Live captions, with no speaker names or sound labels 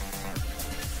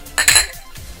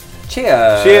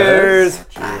Cheers. Cheers.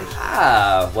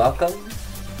 Welcome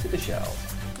to the show.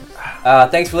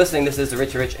 Thanks for listening. This is the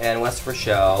Richie Rich and Westford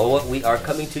Show. We are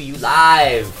coming to you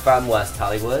live from West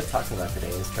Hollywood, talking about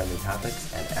today's trending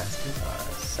topics and asking our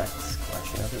sex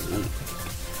question of the week.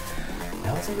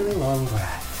 That was a really long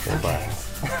breath.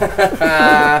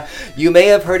 Okay. You may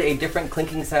have heard a different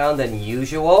clinking sound than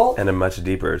usual. And a much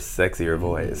deeper, sexier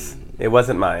voice. It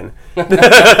wasn't mine. You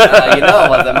know it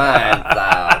wasn't mine.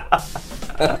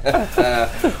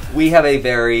 So. We have a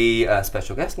very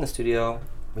special guest in the studio.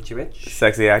 Richie Rich.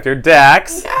 Sexy actor,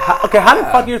 Dax. Yeah. How the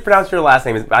fuck do you pronounce your last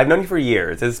name? I've known you for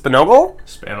years. Is it Spanogle?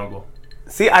 Spanogle.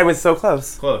 See, I was so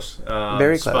close. Close.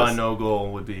 Very close.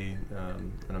 Spanogle would be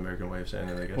an American way of saying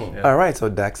it, I guess. Yeah. All right, so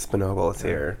Dax Spanogle is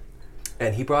here.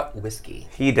 And he brought whiskey.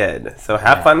 He did. So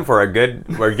have fun for a good,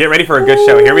 or get ready for a good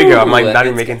show. Here we go. I'm like not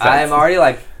even making sense. I'm already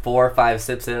like 4 or 5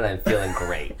 sips in and I'm feeling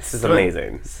great. This is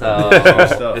amazing. So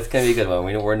it's going to be a good one.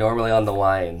 We're normally on the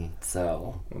wine,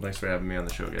 so. Well, thanks for having me on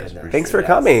the show, guys. Thanks for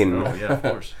coming. Oh, yeah, of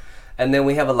course. And then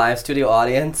we have a live studio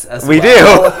audience as we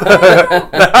well. Do.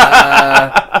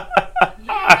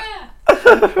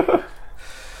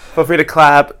 Feel free to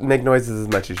clap, make noises as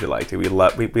much as you like to. We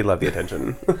love the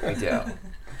attention. We do.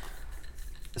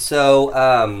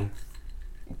 So,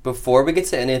 before we get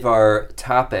to any of our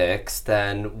topics,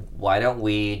 then why don't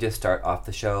we just start off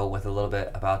the show with a little bit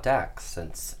about Dax,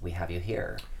 since we have you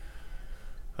here.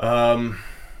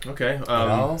 Okay. It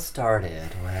all started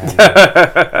when...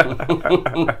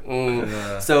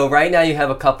 So right now you have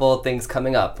a couple things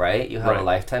coming up, right? You have a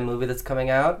Lifetime movie that's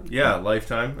coming out? Yeah,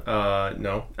 Lifetime.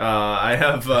 No. I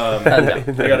have... I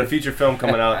got a feature film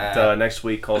coming out next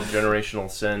week called Generational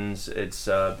Sins. It's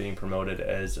being promoted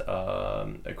as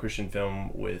a Christian film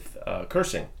with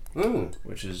cursing,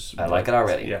 which is... I like it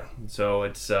already. Yeah. So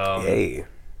it's... Yay.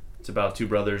 It's about 2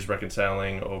 brothers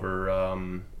reconciling over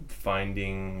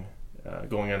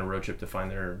going on a road trip to find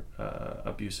their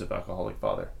abusive alcoholic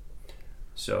father.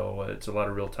 So it's a lot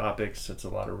of real topics. It's a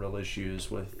lot of real issues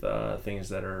with things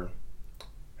that are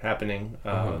happening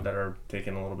that are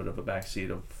taking a little bit of a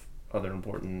backseat of other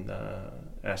important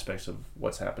aspects of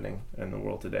what's happening in the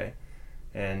world today.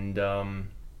 And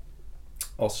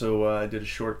also I did a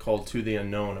short called To the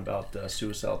Unknown about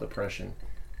suicidal depression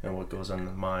and what goes on in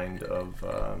the mind of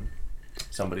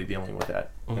somebody dealing with that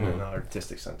in an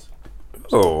artistic sense.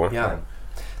 Oh. Yeah.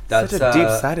 That's such a deep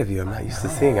side of you I'm not used to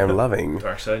seeing. I'm loving.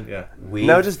 Dark side, yeah.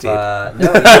 No, just deep.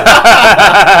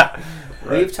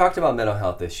 We've talked about mental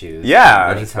health issues. Yeah,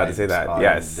 I was just about to say that.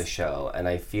 Yes. The show, and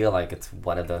I feel like it's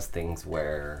one of those things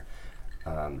where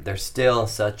there's still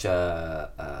such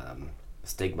a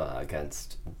stigma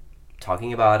against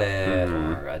talking about it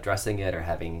or addressing it or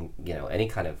having any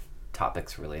kind of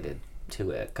topics related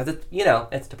to it, because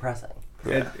it's depressing.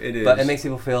 Yeah. It is. But it makes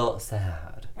people feel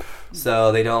sad.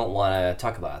 So they don't want to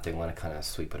talk about it. They want to kind of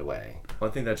sweep it away. Well,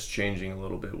 I think that's changing a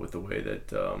little bit with the way that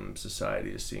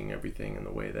society is seeing everything, and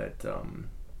the way that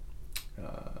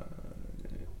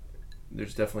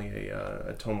there's definitely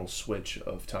a tonal switch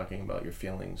of talking about your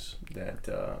feelings that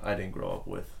I didn't grow up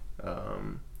with,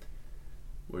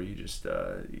 where you just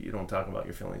you don't talk about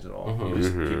your feelings at all. You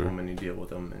just keep them and you deal with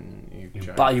them, and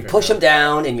you push them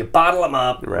down and you bottle them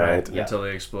up, right? Until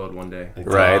they explode one day,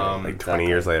 right? Like 20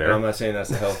 years later. And I'm not saying that's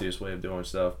the healthiest way of doing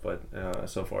stuff, but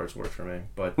so far it's worked for me.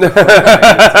 But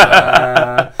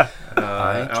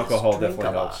alcohol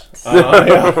definitely helps.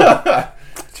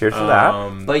 Cheers to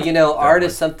that. But art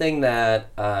is something that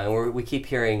we keep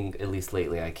hearing, at least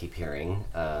lately. I keep hearing.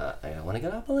 I don't want to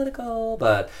get all political,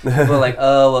 but people are like,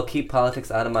 "Oh, well, keep politics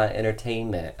out of my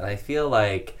entertainment." And I feel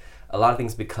like a lot of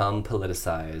things become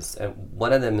politicized, and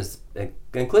one of them is,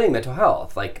 including mental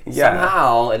health. Like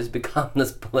somehow it has become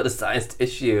this politicized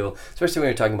issue, especially when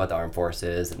you're talking about the armed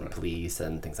forces and police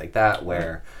and things like that.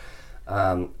 Where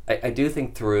I do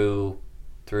think through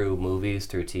movies,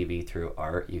 through TV, through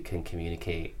art, you can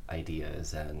communicate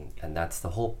ideas, and that's the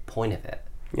whole point of it.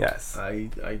 Yes. I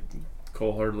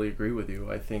wholeheartedly agree with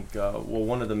you. I think,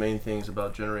 one of the main things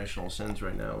about Generational Sins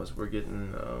right now is we're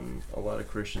getting a lot of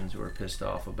Christians who are pissed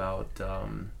off about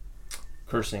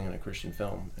cursing in a Christian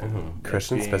film. And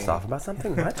Christians pissed off about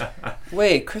something? What?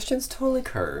 Wait, Christians totally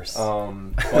curse.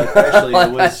 But actually,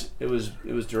 it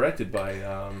was directed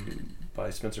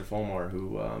by Spencer Fulmar,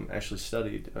 who actually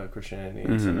studied Christianity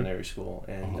in seminary school,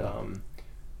 and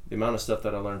the amount of stuff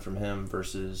that I learned from him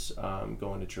versus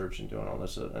going to church and doing all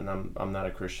this. And I'm not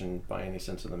a Christian by any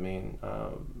sense of the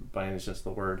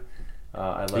word.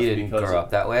 I left. You didn't grow up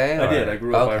that way? I did. I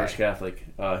grew up Irish Catholic,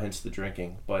 hence the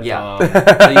drinking. But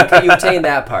so you obtained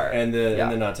that part, and the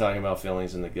not talking about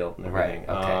feelings and the guilt and everything.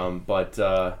 Right. Okay. But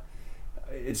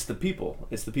it's the people.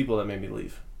 It's the people that made me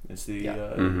leave. It's the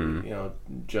Mhm. you know,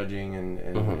 judging and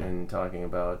Mhm. and talking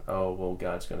about, oh well,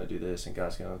 God's gonna do this and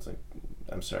God's gonna. It's like,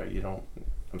 I'm sorry, you don't.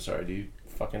 I'm sorry. Do you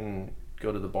fucking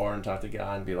go to the bar and talk to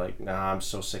God and be like, nah, I'm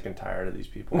so sick and tired of these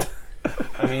people.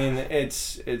 I mean,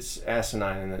 it's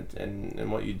asinine,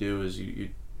 and what you do is you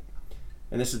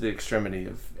and this is the extremity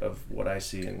of what I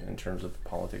see in terms of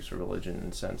politics or religion in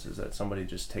a sense, is that somebody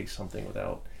just takes something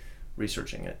without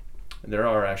researching it. And there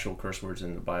are actual curse words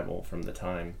in the Bible from the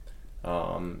time,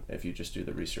 if you just do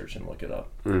the research and look it up.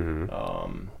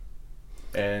 Mhm.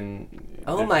 And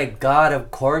Oh my God!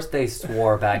 Of course they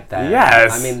swore back then.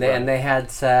 Yes. I mean, they had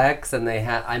sex, and they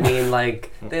had. I mean,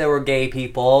 like they were gay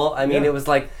people. I mean, Yeah. it was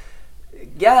like,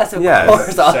 yes, of Yes.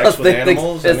 course, all sex those with things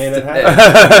animals. I mean, it existed.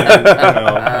 happens.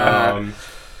 I mean,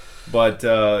 but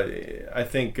I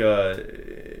think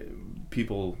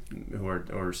people who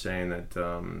are saying that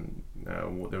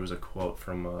there was a quote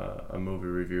from a movie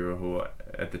reviewer who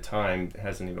at the time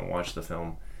hasn't even watched the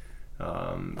film,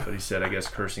 but he said, I guess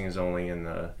cursing is only in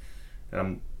the, and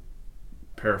I'm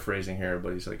paraphrasing here,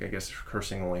 but he's like, I guess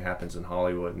cursing only happens in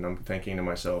Hollywood. And I'm thinking to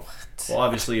myself, well,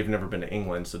 obviously you've never been to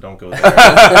England, so don't go there.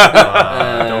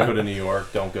 Don't go to New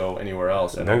York. Don't go anywhere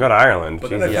else. And Don't go to Ireland. but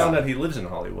Jesus. then I found out he lives in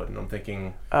Hollywood, and I'm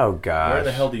thinking, Oh gosh. where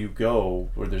the hell do you go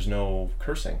where there's no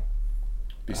cursing?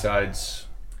 Besides,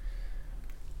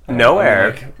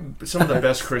 Nowhere. I mean, like, some of the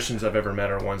best Christians I've ever met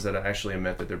are ones that actually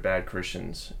admit that they're bad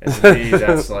Christians. And to me,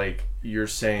 that's like you're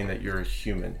saying that you're a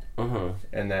human Mhm.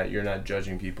 and that you're not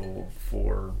judging people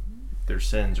for their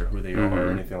sins or who they are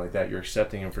or anything like that. You're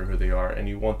accepting them for who they are, and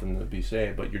you want them to be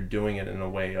saved, but you're doing it in a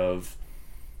way of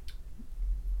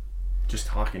just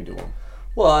talking to them.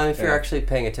 Well, and if you're Yeah. actually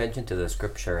paying attention to the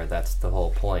scripture, that's the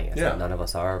whole point. Is Yeah. that none of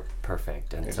us are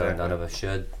perfect, and so Exactly. none of us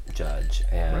should judge.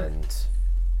 And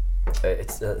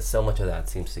it's so much of that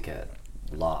seems to get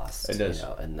lost, It does. you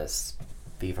know, in this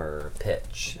fever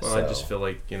pitch. Well, I just feel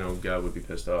like, God would be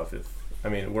pissed off if, I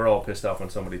mean, we're all pissed off when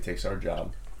somebody takes our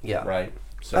job, yeah. right?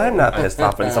 So I'm not pissed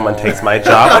off when someone takes my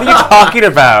job. What are you talking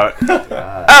about?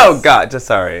 Oh God, just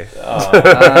sorry.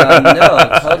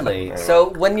 No, totally. So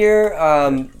when you're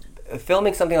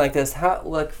filming something like this,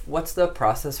 what's the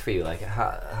process for you? Like,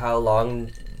 how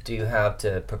long do you have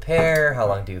to prepare? How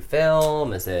long do you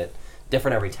film? Is it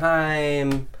different every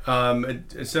time?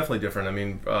 It's definitely different. I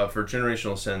mean, for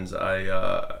Generational Sins, I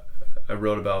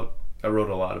wrote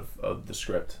a lot of the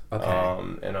script.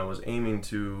 Okay. And I was aiming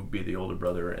to be the older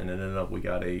brother, and it ended up we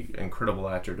got a incredible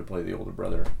actor to play the older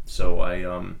brother. So I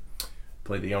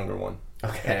played the younger one.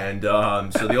 Okay. And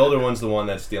so the older one's the one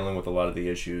that's dealing with a lot of the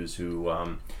issues, who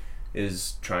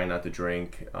is trying not to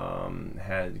drink,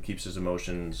 keeps his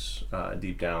emotions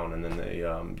deep down, and then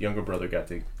the younger brother got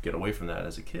to get away from that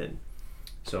as a kid.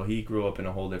 So he grew up in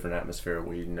a whole different atmosphere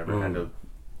where he never had to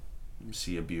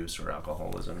see abuse or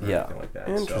alcoholism or anything like that.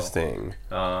 Interesting.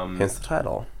 So, Hence the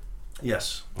title.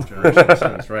 yes, Generational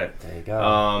Sins, right. There you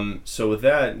go. So with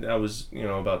that was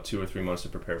about 2 or 3 months to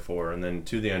prepare for, and then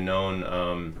To the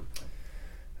Unknown.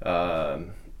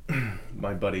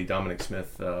 My buddy Dominic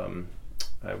Smith,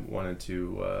 I wanted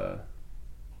to.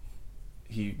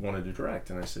 He wanted to direct,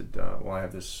 and I said, "Well, I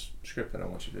have this script that I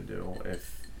want you to do."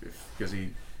 Because he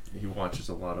watches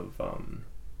a lot of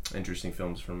interesting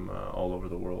films from all over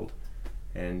the world,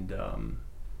 and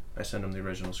I sent him the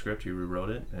original script. He rewrote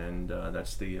it, and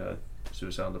that's the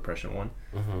suicidal depression one.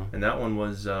 And that one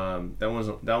was a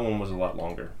lot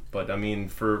longer. But I mean,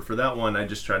 for that one, I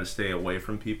just try to stay away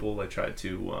from people. I try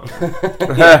to,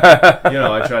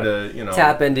 I try to,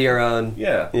 Tap into your own.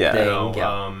 yeah, thing,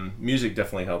 yeah. Music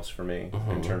definitely helps for me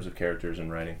in terms of characters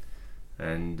and writing,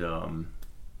 and I'm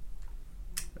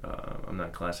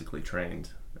not classically trained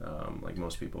like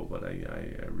most people, but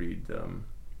I read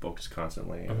books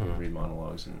constantly and read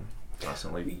monologues and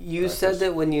constantly. You said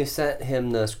that when you sent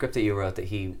him the script that you wrote, that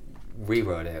he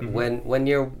rewrote it. When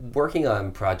you're working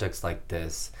on projects like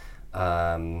this,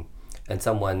 and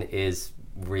someone is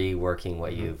reworking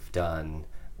what you've done,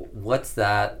 what's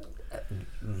that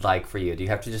like for you? Do you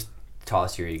have to just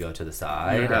toss your ego to the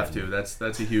side? You have to. That's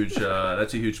a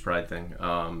huge pride thing,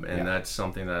 and that's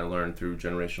something that I learned through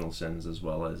Generational Sins as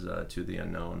well as To the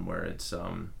Unknown, where it's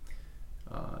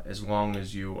as long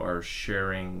as you are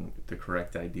sharing the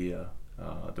correct idea,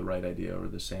 the right idea or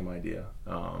the same idea,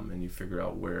 and you figure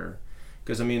out where.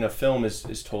 Because, I mean, a film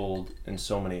is told in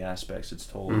so many aspects. It's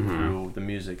told through the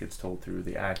music, it's told through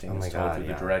the acting, it's told through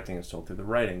the directing, it's told through the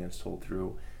writing, it's told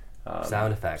through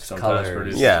sound effects, sometimes colors.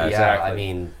 produced- Yeah. exactly. I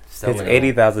mean, so It's many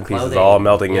 80,000 pieces clothing. all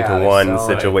melting Yeah, into there's one so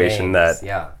many situation things.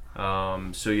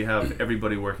 that. So you have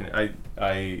everybody working.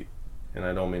 I and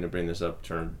I don't mean to bring this up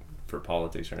for for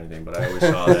politics or anything, but I always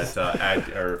saw that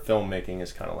filmmaking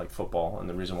is kind of like football, and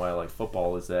the reason why I like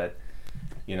football is that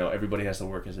everybody has to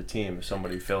work as a team. If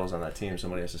somebody fails on that team,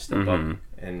 somebody has to step up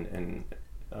and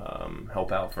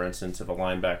help out. For instance, if a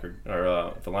linebacker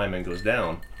or if a lineman goes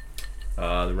down,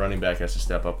 the running back has to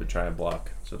step up and try and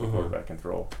block so the quarterback can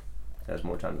throw, has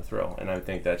more time to throw. And I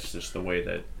think that's just the way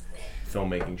that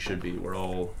filmmaking should be. We're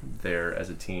all there as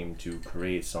a team to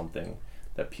create something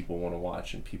that people want to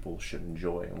watch and people should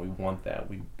enjoy, and we want that.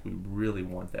 We really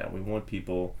want that. We want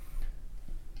people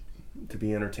to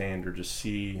be entertained or just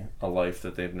see a life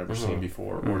that they've never seen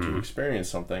before, or to experience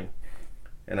something.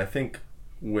 And I think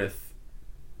with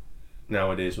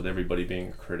nowadays, with everybody being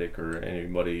a critic or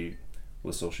anybody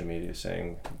with social media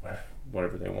saying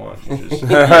whatever they want, which is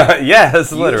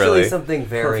yes, literally usually something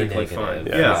very perfectly negative. fine.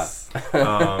 Yes.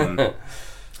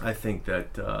 I think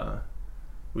that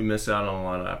we miss out on a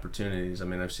lot of opportunities. I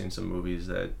mean, I've seen some movies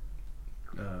that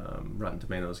Rotten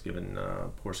Tomatoes given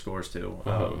poor scores to.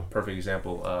 Perfect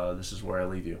example, This Is Where I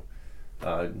Leave You.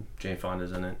 Jane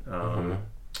Fonda's in it,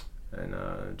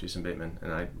 and Jason Bateman,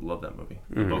 and I love that movie.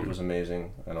 The book was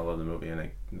amazing, and I love the movie, and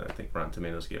I think Rotten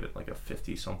Tomatoes gave it like a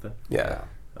 50-something. Yeah.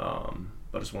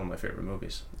 But it's one of my favorite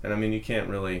movies. And I mean, you can't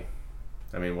really...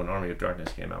 I mean, when Army of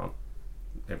Darkness came out,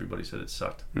 everybody said it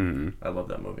sucked. I love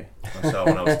that movie. I saw it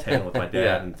when I was 10 with my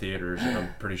dad in theaters, and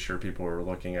I'm pretty sure people were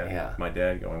looking at my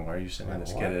dad going, why are you sending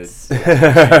this kid this movie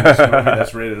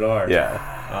that's rated R?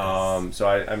 Yeah. So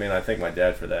I mean, I thank my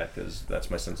dad for that, because that's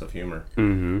my sense of humor.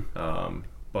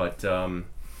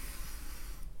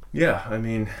 Yeah, I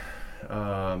mean,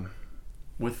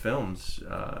 with films,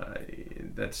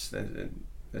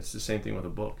 that's the same thing with a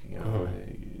book.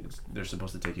 They're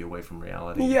supposed to take you away from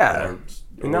reality. Yeah.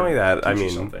 Or Not only that, I teach you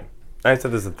mean, something. I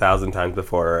said this 1,000 times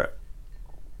before.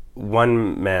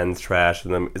 One man's trash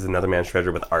is another man's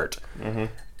treasure with art.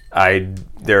 I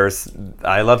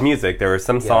love music. There are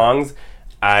some songs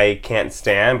I can't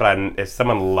stand, but if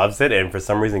someone loves it and for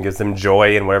some reason gives them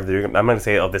joy in whatever they're doing, I'm going to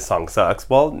say, oh, this song sucks.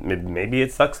 Well, maybe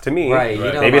it sucks to me. Right.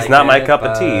 Maybe it's not my cup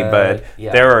of tea, but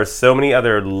there are so many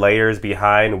other layers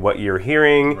behind what you're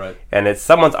hearing, and it's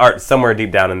someone's art somewhere deep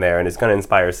down in there, and it's going to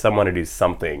inspire someone to do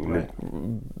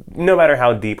something, no matter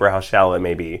how deep or how shallow it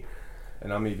may be.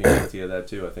 And I'm even guilty of that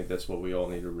too. I think that's what we all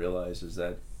need to realize, is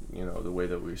that the way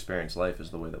that we experience life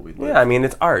is the way that we live. Yeah, I mean,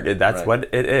 it's art. That's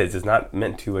what it is. It's not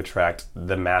meant to attract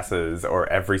the masses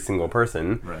or every single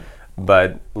person.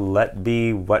 But let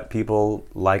be what people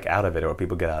like out of it or what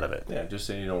people get out of it. Yeah, just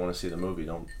say you don't want to see the movie.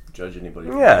 Don't judge anybody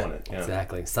for doing it. Yeah.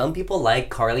 Exactly. Some people like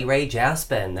Carly Rae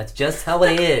Jepsen. That's just how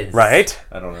it is. Right?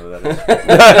 I don't know who that is.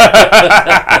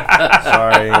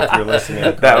 Sorry if you're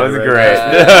listening. That was great.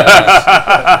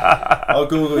 I'll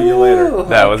Google you later.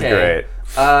 That was great.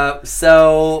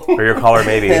 So... Or your caller,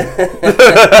 maybe.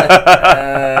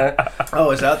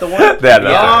 Oh, is that the one?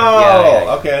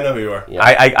 Yeah. Okay, I know who you are. Yeah.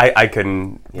 I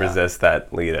couldn't resist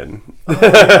that lead-in.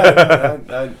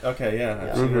 Okay, yeah.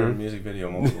 I've seen her music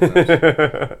video multiple times.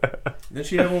 Didn't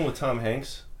she have one with Tom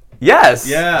Hanks? Yes.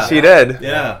 Yeah. She did.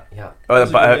 Yeah. Yeah.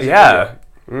 Yeah.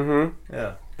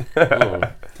 Yeah.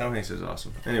 Tom Hanks is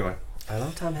awesome. Anyway. I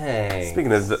love Tom Hanks.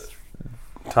 Speaking of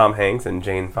Tom Hanks and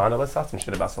Jane Fonda, let's talk some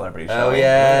shit about celebrities. Oh,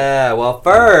 yeah. Well,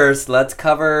 first, let's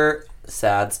cover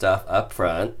sad stuff up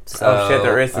front. So, shit,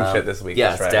 there is some shit this week.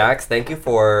 Yes, that's right. Dax, thank you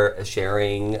for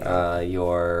sharing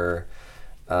your,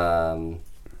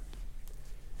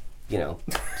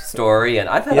 story. And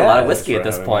I've had a lot of whiskey at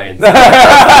this point.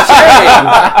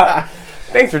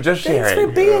 Thanks for just sharing. Thanks for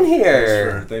being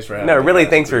here. Thanks for having No, me. really,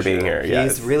 thanks for being here.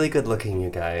 He's really good looking,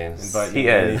 you guys. Invite me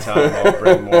anytime. I'll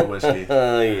bring more whiskey.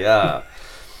 Yeah.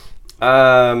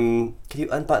 Can you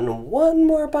unbutton one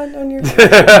more button on your shirt?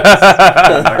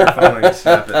 Microphone, I can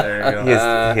snap it. There you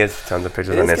go. He has tons of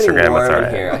pictures on Instagram. That's all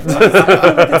right. Here. I feel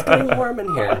like it's getting warm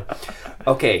in here.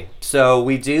 Okay, so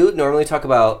we do normally talk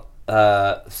about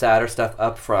sadder stuff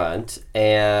up front,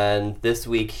 and this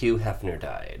week Hugh Hefner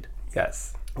died.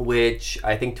 Yes. Which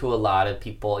I think to a lot of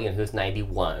people, who's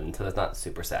 91, so that's not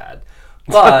super sad.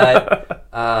 But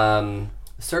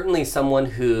certainly someone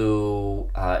who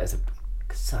is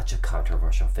such a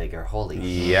controversial figure. Holy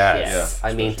shit. Yes.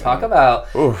 I mean, talk about,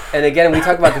 and again, we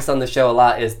talk about this on the show a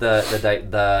lot, is the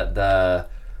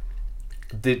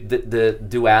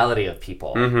duality of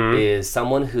people. Is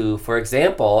someone who, for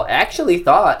example, actually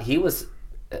thought he was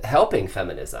helping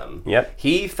feminism. Yep.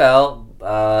 He felt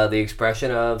the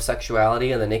expression of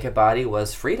sexuality and the naked body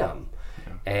was freedom,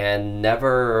 and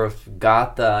never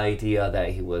got the idea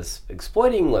that he was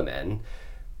exploiting women.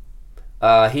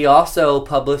 He also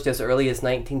published as early as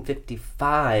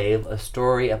 1955 a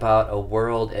story about a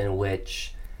world in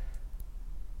which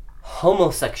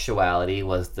homosexuality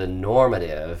was the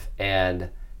normative and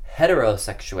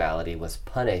heterosexuality was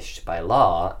punished by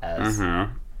law as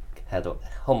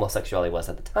homosexuality was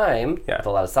at the time, with a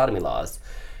lot of sodomy laws,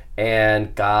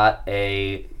 and got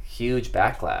a huge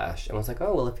backlash and was like,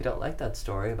 oh, well, if you don't like that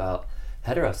story about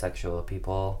heterosexual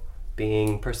people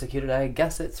being persecuted, I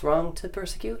guess it's wrong to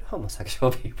persecute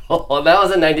homosexual people. And that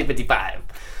was in 1955.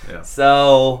 Yeah.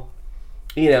 So,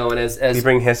 you know, and as We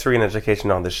bring history and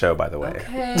education on the show, by the way.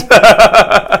 okay.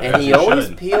 And he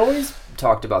always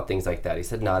talked about things like that. He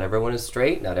said, not everyone is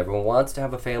straight. Not everyone wants to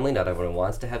have a family. Not everyone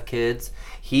wants to have kids.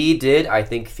 He did, I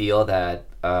think, feel that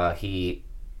he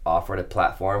offered a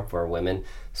platform for women.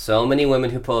 So many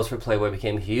women who posed for Playboy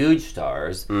became huge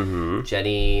stars.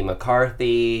 Jenny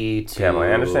McCarthy to Pamela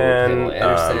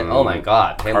Anderson. Oh my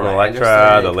God. Carmen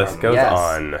Electra. The list goes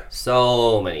on.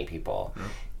 So many people.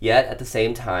 Yet, at the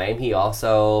same time, he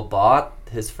also bought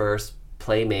his first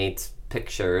Playmates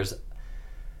pictures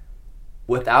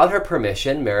without her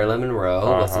permission. Marilyn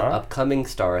Monroe was an upcoming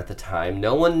star at the time.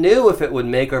 No one knew if it would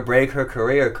make or break her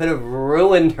career. It could have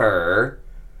ruined her.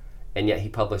 And yet he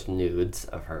published nudes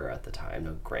of her at the time.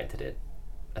 No, granted, it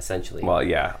essentially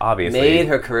obviously made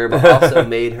her career, but also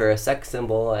made her a sex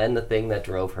symbol and the thing that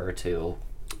drove her to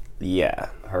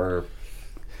her.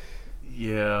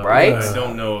 Yeah, right. I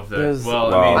don't know if that. There's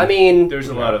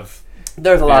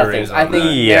there's a lot of things. I think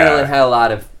Marilyn had a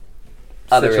lot of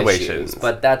other situations, issues,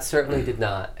 but that certainly did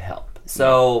not help.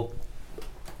 So.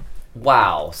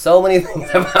 Wow, so many things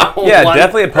about one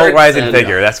definitely a polarizing person.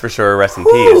 figure, that's for sure. Rest in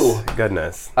peace.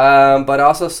 Goodness. But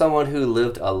also someone who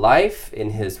lived a life in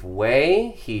his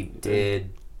way. He did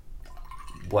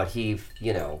what he,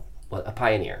 a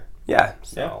pioneer. Yeah,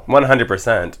 So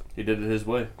 100%. he did it his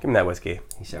way. Give me that whiskey.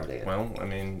 he sure did. Well, I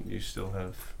mean, you still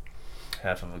have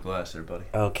half of a glass there, buddy.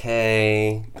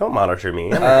 Okay. Don't monitor me.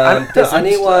 Does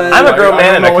anyone? I'm a grown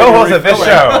man and a know what co-host you're of this refilling.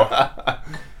 show.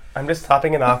 I'm just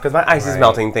topping it off because my ice is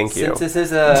melting. Thank you. Since this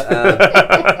is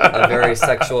a very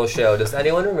sexual show, does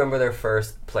anyone remember their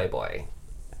first Playboy?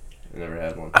 I never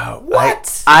had one. Oh,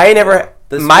 What? I never.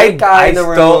 The straight guy in the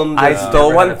room I that stole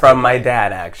never one had a from my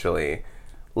dad actually.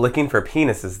 Looking for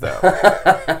penises though.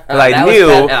 But I That was knew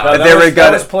pen out. that they were that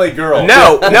gonna. was Playgirl.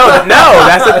 No,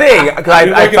 that's the thing. 'Cause I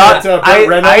looking thought at, I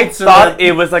Reynolds or thought what?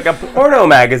 it was like a porno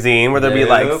magazine where there'd be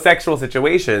like Nope. sexual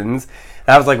situations.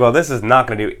 And I was like, well, this is not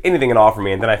going to do anything at all for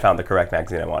me. And then I found the correct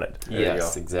magazine I wanted.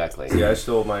 Yes, exactly. Yeah, I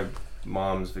stole my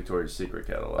mom's Victoria's Secret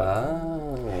catalog.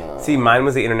 Oh. See, mine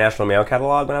was the International Male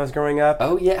catalog when I was growing up.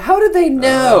 Oh yeah. How did they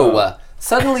know?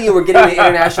 Suddenly you were getting the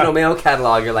International Male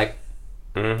catalog. You're like,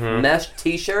 mesh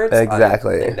T-shirts.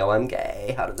 Exactly. They know I'm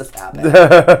gay. How did this happen?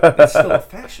 It's still a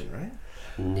fashion, right?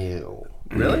 No.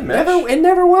 Really? Mesh? It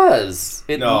never was.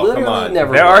 It No, literally come on.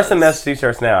 never There was. are some mesh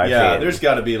T-shirts now. I've Yeah, seen. there's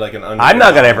got to be like an under. I'm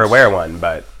not gonna ever wear one,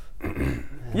 but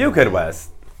you could, Wes.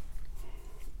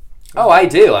 Oh, I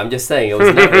do. I'm just saying it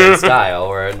was never in style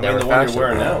or I mean, never the one you're fashionable.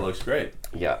 wearing now looks great.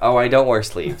 Yeah. Oh, I don't wear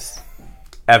sleeves.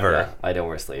 Ever. Yeah, I don't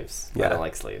wear sleeves. Yeah. I don't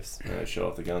like sleeves. Yeah, show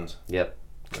off the guns. Yep.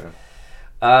 Yeah.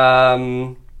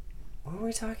 What were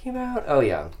we talking about? Oh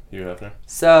yeah. Hugh Hefner.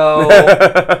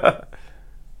 So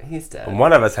he's dead.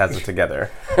 One of us has it together.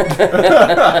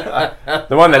 The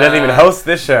one that doesn't even host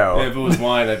this show. If it was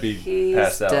wine, I'd be He's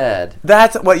passed out. dead.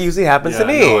 That's what usually happens to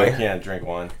me. No, I can't drink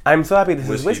wine. I'm so happy this is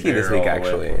Whiskey whiskey this beer week, all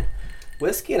the way. actually.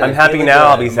 Whiskey and I'm I happy feel now. good.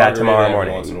 I'll be sad tomorrow Margarita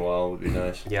morning. Once in a while would be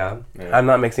nice. Yeah. Yeah. I'm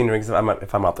not mixing drinks if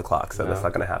I'm off the clock, so that's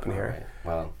not going to happen here. Alright,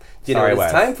 well, do you Sorry, know what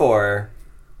it's Wes. time for?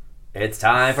 It's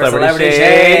time for Celebrity Celebrity Shade.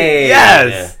 Shade.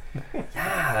 Yes!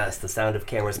 Yes, the sound of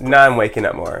cameras. Now I'm waking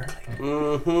up more.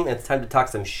 It's time to talk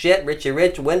some shit. Richie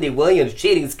Rich, Wendy Williams,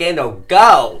 cheating scandal,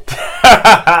 go!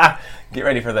 Get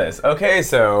ready for this. Okay,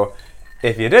 so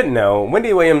if you didn't know,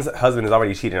 Wendy Williams' husband has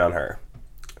already cheated on her.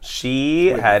 She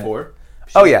had. Before?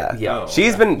 Oh yeah, Yeah.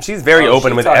 She's very Oh,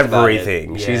 open she with talked about it.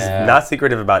 everything. Yeah. She's not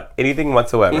secretive about anything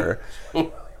whatsoever.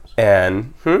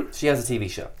 And She has a TV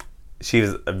show. she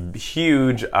was a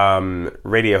huge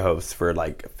radio host for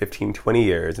like 15, 20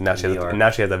 years, and now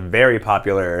she has a very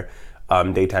popular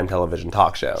daytime television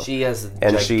talk show. She has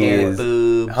And gigantic she's-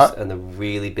 boobs Huh? and the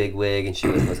really big wig, and she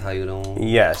always goes, "How you doing?"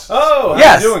 Yes. Oh, how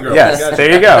yes. you doing, girl? Yes. Gotcha.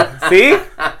 There you go. See,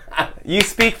 you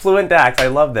speak fluent Dax. I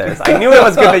love this. I knew it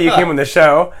was good that you came on the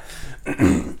show.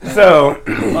 So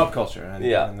Pop culture. I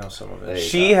Yeah. know some of There it. you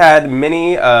she had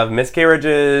many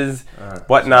miscarriages,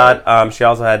 whatnot. She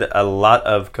also had a lot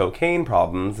of cocaine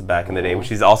problems back in the day, which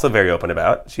she's also very open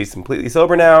about. She's completely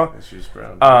sober now. She's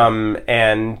brown.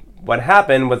 And what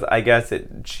happened was, I guess,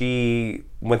 she,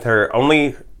 with her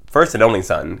first and only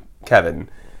son, Kevin,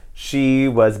 she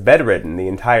was bedridden the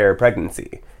entire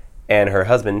pregnancy. and her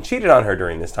husband cheated on her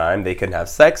during this time. They couldn't have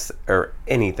sex or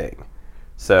anything.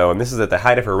 So, and this is at the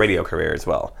height of her radio career as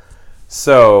well.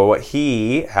 So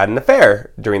he had an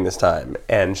affair during this time,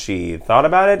 and she thought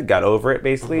about it, got over it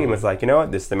basically, and was like, you know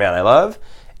what, this is the man I love,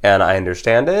 and I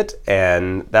understand it,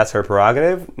 and that's her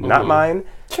prerogative, not mine.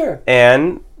 Sure.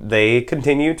 And they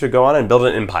continue to go on and build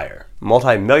an empire,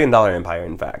 multi-million-dollar empire,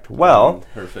 in fact. Well,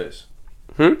 Her face.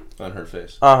 Hmm? On her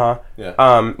face. yeah.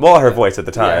 Yeah. Well, her voice at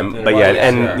the time, Yeah, but well, yeah,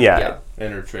 and sure. yeah,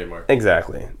 And her trademark.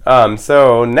 exactly.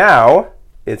 So now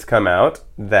it's come out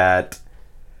that,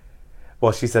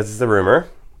 well, she says it's a rumor.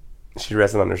 She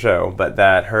addressed it on her show, but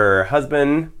that her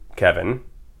husband, Kevin,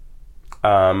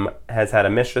 has had a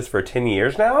mistress for 10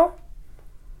 years now,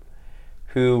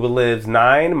 who lives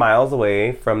 9 miles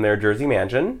away from their Jersey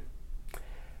mansion,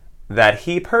 that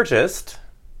he purchased,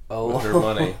 Oh, With her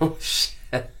money. shit.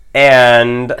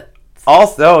 and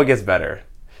also, it gets better.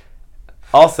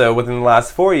 Also, within the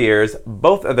last 4 years,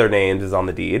 both of their names is on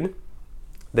the deed.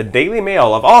 The Daily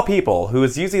Mail, of all people, who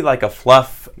is usually like a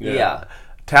fluff Yeah.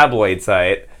 tabloid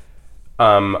site,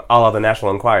 a la the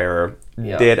National Enquirer,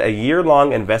 Yeah. did a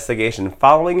year-long investigation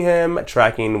following him,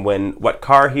 tracking what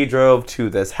car he drove to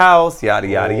this house, yada,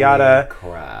 yada, yada.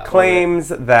 Crap. Claims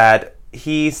that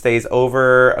he stays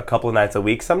over a couple of nights a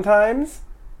week sometimes.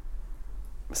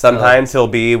 Sometimes he'll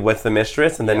be with the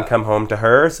mistress and then Yeah. come home to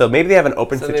her. So maybe they have an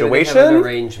open So maybe they have situation an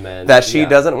arrangement that she yeah.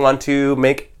 doesn't want to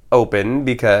make open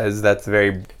because that's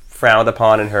very frowned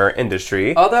upon in her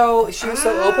industry. Although she was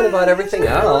so open about everything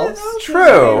else.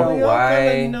 True.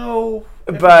 Why? No.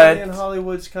 But- in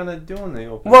Hollywood's kind of doing the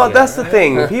open. Well, Yeah. that's the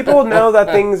thing. People know that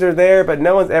things are there, but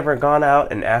no one's ever gone out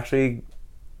and actually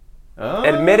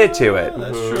admitted to it.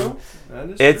 That's true. That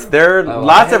is It's true. there are Oh,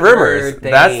 lots I of have rumors. heard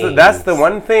That's the things.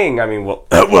 one thing. I mean, well,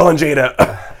 Will and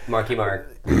Jada. Marky Mark.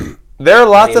 There are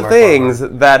lots Name of our things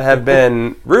that have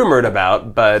been rumored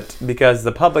about, but because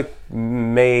the public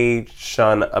may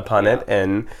shun upon it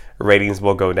and ratings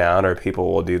will go down or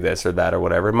people will do this or that or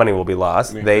whatever, money will be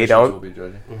lost. I mean, They Christians don't will be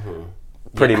judging.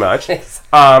 pretty much.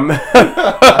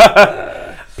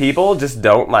 People just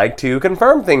don't like to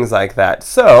confirm things like that.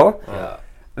 So Yeah.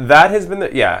 that has been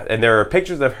and there are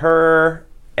pictures of her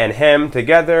and him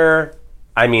together.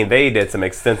 I mean, they did some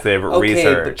extensive Okay,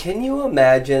 research. but can you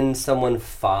imagine someone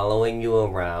following you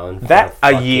around for That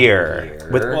a fucking year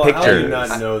with Well, how do you pictures.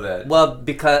 not know that? Well,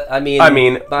 because I mean,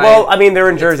 they're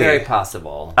in Jersey. It's very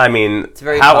possible. I mean,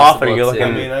 very how often possible are you to- looking?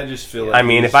 I mean, I just feel like. I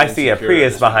mean, he's if I see a insecure Prius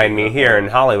at this behind point. me here in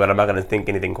Hollywood, I'm not going to think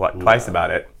anything twice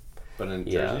about it. But in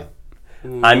Yeah. Jersey?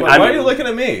 I'm, Why are you looking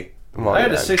at me? Well, I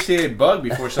had yeah. a 68 Bug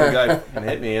before some guy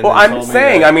hit me. And Well, then I'm told me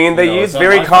saying, that, I mean, they you know, use it's not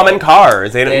very my common fault.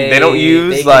 cars. They don't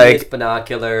use they like can use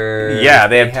binoculars. yeah,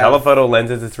 they have have- telephoto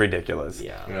lenses. It's ridiculous.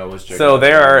 Yeah. You know, I was checking So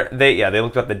out they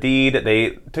looked up the deed.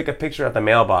 They took a picture of the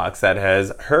mailbox that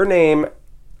has her name,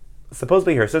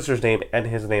 supposedly her sister's name, and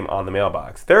his name on the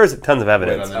mailbox. There's tons of Right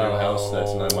evidence. on the new house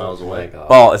that's 9 miles Oh away. my God.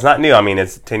 Well, it's not new. I mean,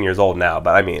 it's 10 years old now,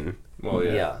 but I mean, Well,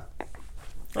 yeah. Yeah.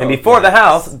 and before the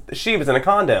house, she was in a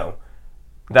condo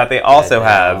that they also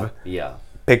have Yeah.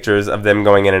 pictures of them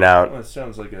going in and out. Well, it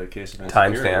sounds like a case of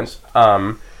Timestamps.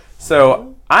 insecurities.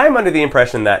 So I'm under the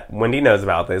impression that Wendy knows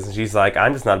about this, and she's like,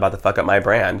 I'm just not about to fuck up my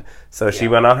brand. So she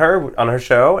went on her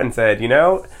show and said, you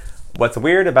know, what's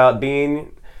weird about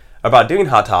doing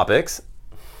Hot Topics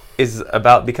is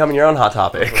about becoming your own hot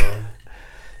topic.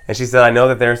 And she said, I know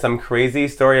that there's some crazy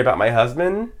story about my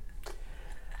husband,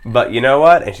 but you know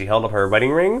what? And she held up her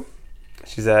wedding ring.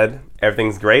 She said,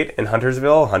 everything's great in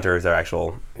Huntersville. Hunter is their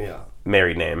actual Yeah.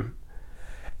 married name.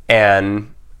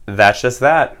 And that's just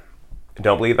that.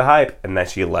 Don't believe the hype. And then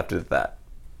she left it at that.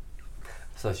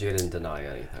 So she didn't deny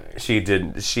anything.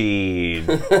 She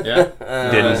Yeah.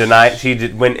 didn't deny.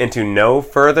 Went into no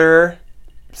further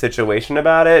situation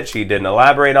about it. She didn't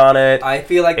elaborate on it. I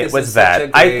feel like It this was is such that. a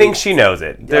great, I think she knows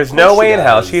it. There's course no she way in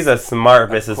hell. does. She's a smart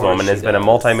course businesswoman. she Has been a does.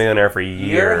 multimillionaire for years.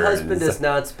 Your husband does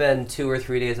not spend 2 or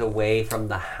 3 days away from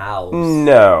the house.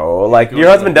 No, like Go your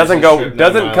to husband the doesn't business go, trip 9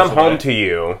 doesn't miles come home away. to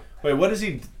you. Wait, what does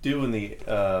he do in the?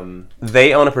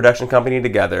 They own a production company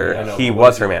together. Yeah, I know, He but what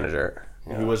was is her he- manager.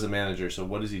 He was the manager. So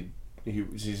what is he?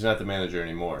 He's not the manager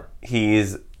anymore.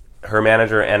 He's her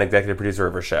manager and executive producer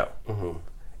of her show.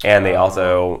 And they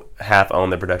also half own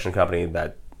the production company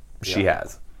that she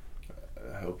has.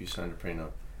 I hope you signed a prenup.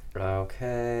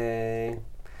 Okay.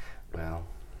 Well,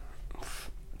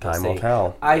 Time see. will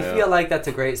tell. I Yeah. feel like that's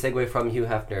a great segue from Hugh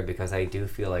Hefner because I do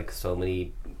feel like so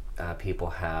many people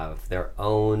have their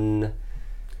own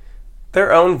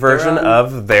Their own version own-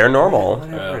 of their normal.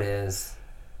 whatever Yeah. it is.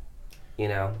 You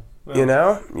know, You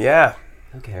know? Yeah.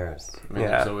 who cares? I mean, Yeah.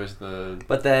 there's always the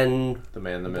But then,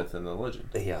 man, the myth, and the legend.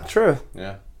 yeah. True.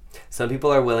 Yeah. Some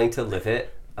people are willing to live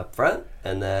it up front,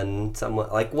 and then someone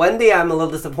like Wendy, I'm a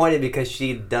little disappointed because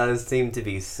she does seem to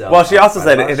be so. Well, she also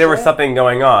said upfront if there was about something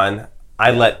going on,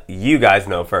 I'd let you guys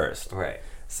know first. shit. Right.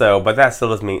 So, but that still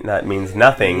doesn't mean that means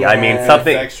nothing. I mean Yeah.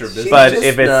 something. Extra business. But She's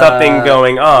if just it's something not-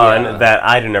 going on yeah. that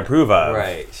I didn't approve of,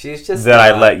 Right. She's just. then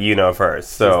I'd not- let you know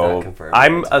first. not So confirmed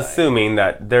I'm tonight. assuming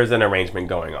that there's an arrangement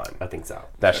going on I think so.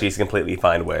 that she's completely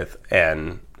fine with,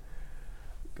 and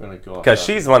Gonna go off because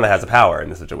that. she's the one that has the power in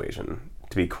the situation.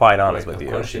 To be quite honest Right, with of you,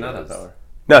 course. Does she not have power?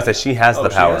 no, it says she has Oh, the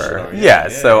she has power. the power, Yeah, yeah,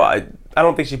 so yeah. I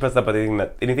don't think she puts up with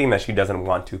anything that she doesn't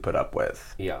want to put up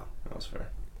with. Yeah. That's fair.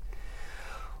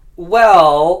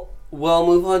 Well, we'll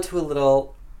move on to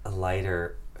a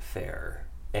lighter fare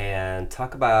and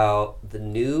talk about the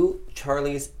new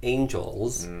Charlie's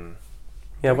Angels,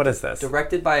 Yeah, what is this?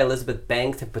 directed by Elizabeth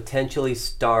Banks and potentially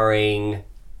starring.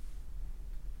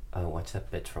 Oh, what's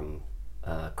that bitch from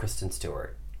Kristen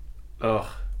Stewart? Ugh.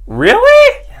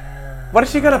 Really? What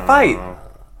is she gonna fight?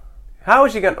 How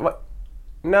is she gonna? What?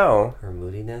 No, Her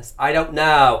moodiness? I don't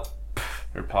know.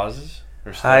 Her pauses?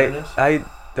 Her stubbornness?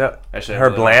 Actually, I her really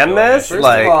don't feel blandness. like First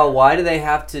Like, of all, why do they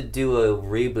have to do a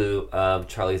reboot of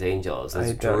Charlie's Angels? Is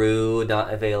I don't- Drew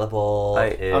not available?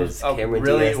 Is I'm Cameron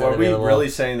really- Diaz not are we available? really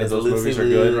saying that Is those Lucy movies are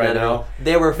Liu good right not now? available?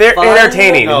 They were they're fun.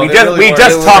 entertaining. No, we they just really we weren't.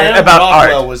 just They talked were- about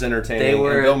Rockwell art. was entertaining. They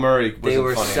were. And Bill Murray was They were funny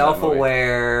in that movie.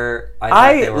 self-aware. I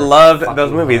thought they were loved those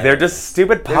fucking movies. They're hilarious. just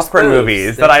stupid They're popcorn spoofs.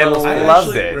 movies They're that I total I spoofs. loved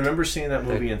actually it. remember seeing that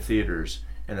movie in theaters,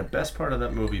 and the best part of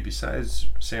that movie, besides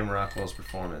Sam Rockwell's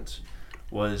performance,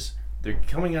 was they're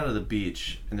coming out of the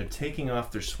beach and they're taking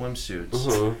off their swimsuits,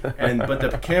 but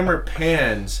the camera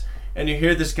pans and you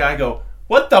hear this guy go,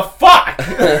 "What the fuck?"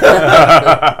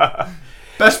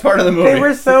 Best part of the movie. They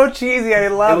were so cheesy. I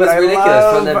It love was I ridiculous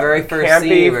love from the very first campy,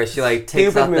 scene where she like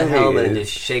takes stupid off the helmet and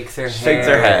movies. just shakes her Shakes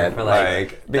her head, for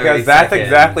like 30 because that's seconds.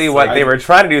 exactly what Like, they were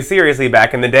trying to do seriously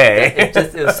back in the day.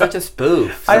 it was such a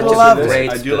spoof. I Such a love it.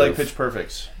 great I do like spoof. Pitch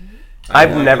Perfects.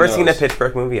 I've like never those. seen a Pitch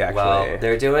Perfect movie actually. Well,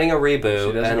 they're doing a reboot,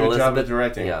 She does a and good job Elizabeth of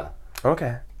directing. Yeah,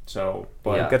 Okay, So,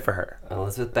 but Yeah. good for her.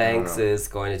 Elizabeth Banks know. is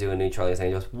going to do a new Charlie's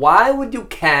Angels. Why would you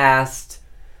cast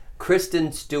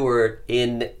Kristen Stewart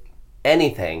in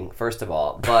anything? First of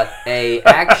all, but a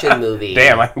action movie.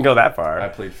 Damn, I can go that I far.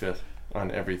 plead fifth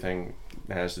on everything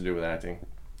that has to do with acting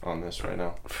on this right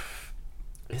now.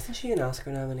 Isn't she an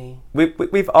Oscar nominee?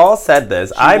 We've all said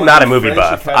this. I'm won not the a movie French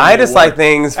buff. Academy I just Award. like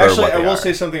things for Actually, what I they will are.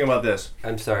 say something about this.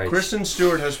 I'm sorry. Kristen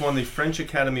Stewart has won the French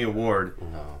Academy Award.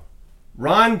 No.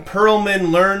 Ron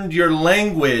Perlman learned your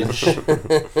language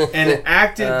and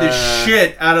acted the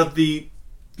shit out of the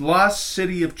Lost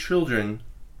City of Children.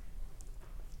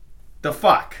 The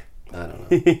fuck? I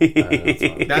don't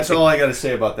know. That's all I got to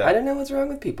say about I that. don't know what's wrong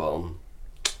with people.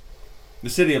 The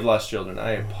City of Lost Children.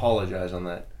 I apologize on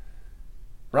that.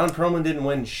 Ron Perlman didn't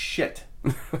win shit.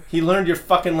 He learned your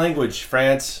fucking language,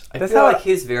 France. I That's feel how- like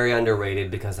he's very underrated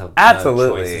because of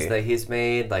Absolutely. the choices that he's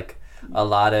made. Like a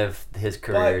lot of his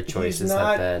career But he's choices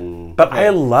not- have been. But I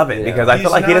love it Yeah. because I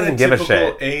feel like he doesn't give a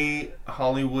shit. A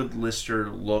Hollywood lister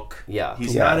look. Yeah.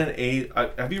 He's Yeah. not an A.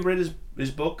 Have you read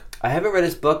his book? I haven't read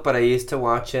his book, but I used to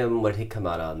watch him when he come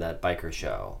out on that biker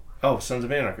show. Oh, Sons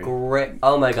of Anarchy. Great!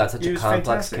 Oh my god, such He a was complex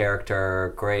fantastic.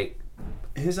 character. Great.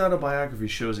 His autobiography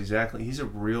shows exactly he's a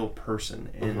real person,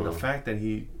 and the fact that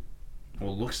he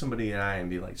will look somebody in the eye and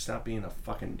be like, "Stop being a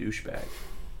fucking douchebag."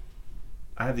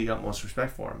 I have the utmost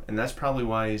respect for him, and that's probably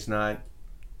why he's not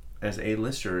as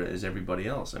A-lister as everybody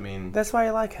else. I mean, That's why I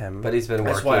like him. But he's been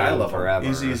that's working why I love forever.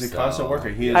 him. He's a so- constant worker.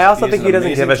 He is, I also he's think an he doesn't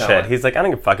give a amazing talent. shit. He's like, I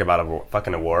don't give a fuck about a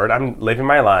fucking award. I'm living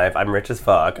my life. I'm rich as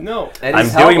fuck. No, And I'm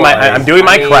he's doing my Hellboy. I'm doing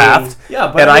my I mean, craft.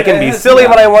 yeah, but and I I mean, can it be has- silly yeah.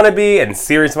 when I want to be and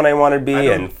serious when I want to I be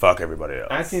don't- and fuck everybody else.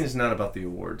 acting is not about the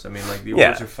awards. I mean, like the Yeah.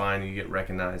 awards are fine. You get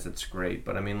recognized. That's great.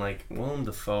 But I mean, like Willem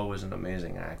Dafoe is an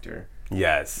amazing actor.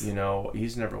 Yes. You know,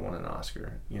 he's never won an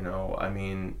Oscar. You know, I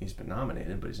mean, he's been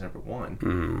nominated, but he's never won.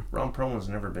 Mhm. Ron Perlman's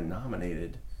never been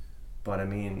nominated, but I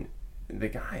mean, the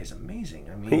guy is amazing.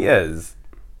 I mean, He is.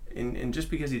 And just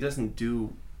because he doesn't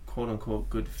do quote unquote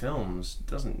good films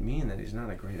doesn't mean that he's not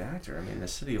a great actor. I mean, The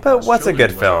City of But Lost what's a Children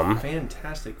good was film?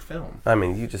 fantastic film. I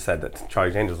mean, you just said that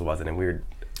Charlie's Angels wasn't a weird.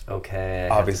 Okay.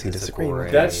 I have Obviously to disagreeing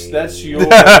with disagree. That's your.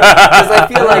 Because I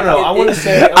feel like No, I want to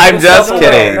say. I'm just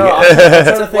kidding.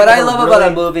 What I love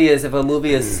about a movie is if a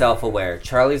movie is self-aware.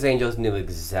 Charlie's Angels knew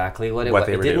exactly what it What was.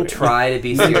 they It were didn't doing. try to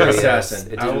be Ninja serious.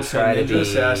 Assassin. It I will didn't say try to Ninja be.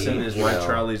 Assassin is you my know.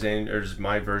 Charlie's Angels, or is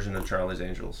my version of Charlie's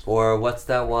Angels. Or what's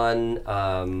that one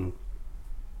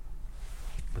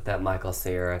with that Michael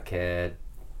Cera kid?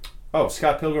 Oh,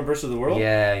 Scott Pilgrim versus the World.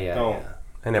 Yeah. Don't. Yeah.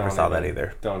 I never Don't saw that even-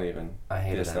 either. Don't even. I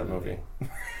hated diss that movie.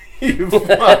 You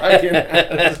fucking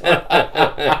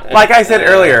Like I said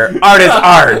earlier, art is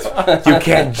art. You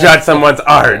can't judge someone's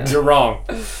art. You're wrong.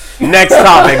 Next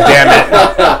topic, damn it.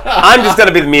 I'm just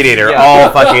gonna be the mediator all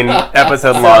fucking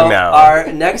episode long now.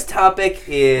 Our next topic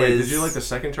is. Wait, did you like the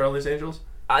second Charlie's Angels?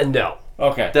 No.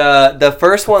 Okay. The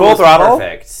first one Full was Throttle?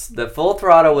 perfect. The Full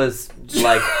Throttle was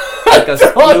like a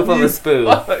spoof of a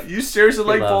spoof. You seriously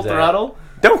like Full loved it. Throttle?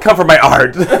 Don't come for my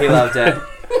art. He loved it.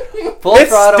 Full It's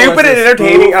Throttle stupid was a and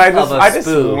entertaining, spoof and of a I just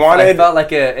spoof. wanted- I felt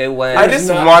like it went. I just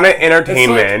not- wanted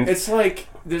entertainment. It's like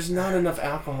there's not enough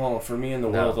alcohol for me in the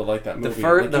world to like that movie.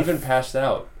 The even passed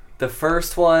out. the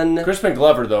first one. Crispin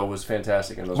Glover though was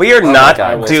fantastic in those. We are movies. not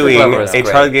God, Crispin doing Glover was a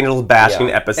great. Charlie Angels bashing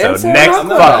Yeah. episode. And Sam Next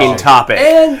Rockwell. fucking topic.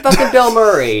 And fucking Bill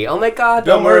Murray. Oh my God,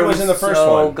 Bill Murray was in the first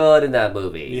so one. good in that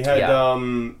movie. He had yeah.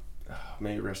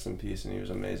 may he rest in peace, and he was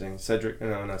amazing.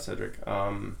 Not Cedric.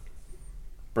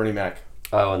 Bernie Mac.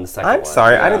 Oh, and the second I'm one.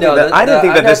 sorry, I didn't No, think that. I didn't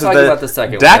think I'm that this not was talking about the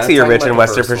second one. Daxie I'm Rich talking and about the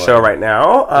Wester for first show one. right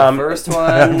now. The first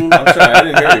one. I'm sorry, I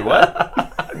didn't hear you.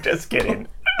 What? I'm just kidding.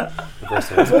 The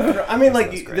first one. I mean,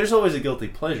 like, That's great. there's always a guilty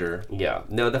pleasure. Yeah.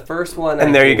 No, the first one. And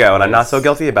I there you think go, and I'm not was- so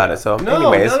guilty about it. So, No,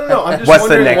 anyways, no. I'm just what's the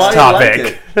wondering next why topic? you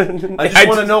liked it. I just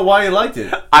want to know why you liked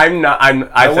it. I'm not.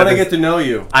 I want to get to know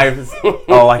you.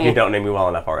 Like you don't know me well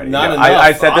enough already. Not No, enough.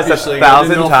 I said this obviously. 1,000 I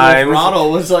didn't know Full times.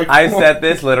 Throttle was like. I said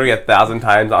this literally 1,000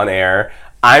 times on air.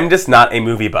 I'm just not a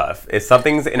movie buff. If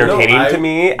something's entertaining to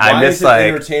me, I'm Why just is it like,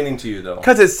 entertaining to you though?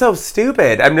 because it's so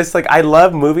stupid. I'm just like, I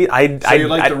love movies. So you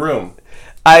like The Room?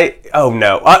 Oh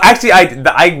no. Actually,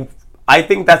 I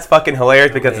think that's fucking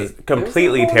hilarious because it's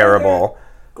completely terrible.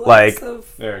 Like,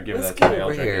 There, give that Let's to get me. I'll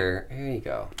over drink it. here. Here you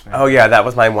go. oh yeah, that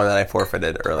was my one that I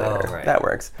forfeited earlier. Oh, right. That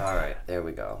works. All right. There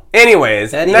we go.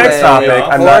 Anyways, Anyway, next topic.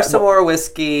 I'm pour not some more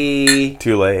whiskey.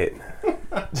 too late.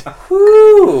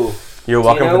 Woo! You're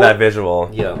welcome know for what- that visual.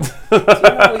 Yo. Do you know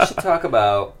what we should talk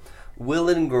about? Will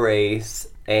and Grace,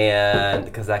 and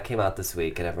because that came out this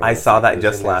week, and everyone I was saw like that losing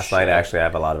just their last night. shit. Actually, I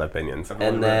have a lot of opinions. I've only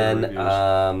And read the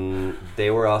then reviews.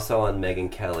 they were also on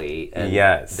Megyn Kelly, and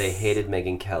Yes. they hated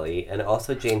Megyn Kelly, and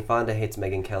also Jane Fonda hates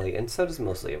Megyn Kelly, and so does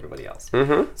mostly everybody else.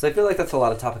 Mm-hmm. So I feel like that's a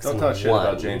lot of topics Don't in talk shit one.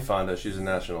 about Jane Fonda. She's a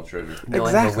national treasure. No, I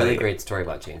have a Exactly. really great story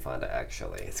about Jane Fonda,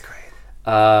 actually. It's great.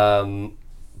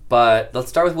 But let's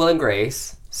start with Will and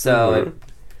Grace. So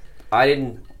I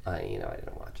didn't watch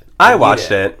it. I You watched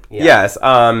did. it. Yeah. Yes.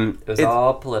 It was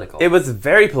all political. It was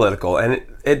very political, and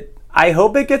it. I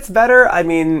hope it gets better. I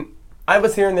mean, I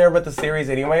was here and there with the series,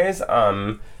 anyways.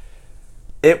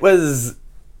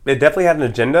 It definitely had an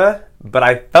agenda, but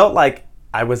I felt like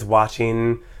I was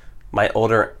watching my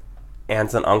older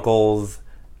aunts and uncles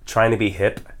trying to be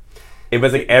hip. It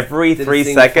was like every Did it 3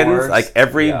 seem seconds, forced? like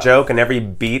every Yeah. joke and every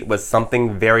beat was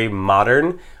something very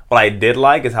modern. What I did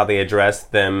like is how they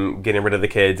addressed them getting rid of the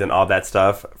kids and all that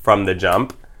stuff from the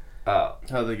jump. Oh.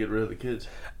 How they get rid of the kids?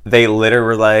 They literally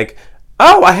were like,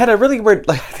 "Oh, I had a really weird."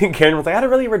 Like, I think Karen was like, "I had a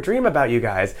really weird dream about you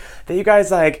guys. That you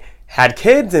guys like had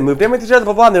kids and moved in with each other."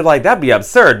 Blah blah. And they're like, "That'd be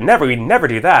absurd. We'd never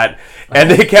do that."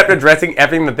 And they kept addressing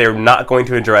everything that they're not going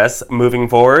to address moving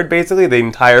forward. Basically, the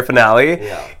entire finale.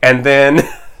 Yeah. And then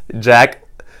Jack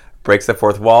breaks the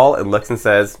fourth wall and looks and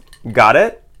says, "Got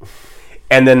it."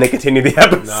 And then they continue the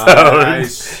episode.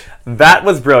 Nice. That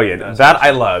was brilliant. That's that awesome.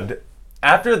 I loved.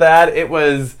 After that, it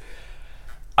was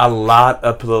a lot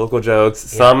of political jokes.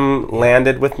 Some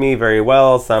landed with me very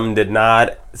well. Some did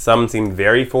not. Some seemed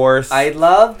very forced. I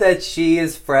love that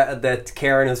that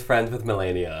Karen is friends with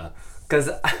Melania. Because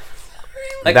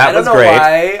like, That I don't was know great.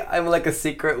 why I'm like a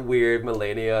secret weird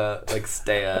Melania like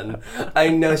stan. I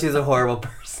know she's a horrible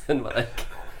person, but I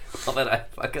can't love it. I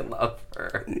fucking love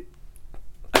her.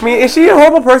 I mean, is she a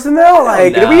horrible person though?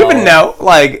 Like, do we know. even know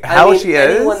like how I mean, she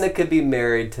is? anyone that could be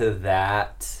married to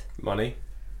that. Money.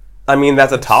 I mean,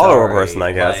 that's a tolerable Sorry, person,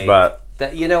 I guess. like, but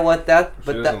that, you know what, that,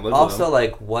 but doesn't that live with also him.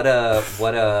 like what a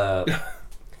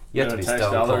you have to be tax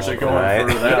stone dollars cold are for going Right.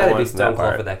 for You that gotta one. be stone cold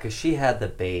part. for that because she had the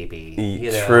baby.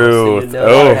 You know, Truth. So you know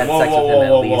Oh. she had Whoa, sex whoa, with him whoa, at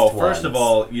whoa, least whoa! once. First of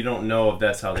all, you don't know if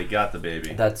that's how they got the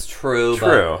baby. That's true.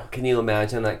 True. But can you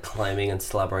imagine that climbing and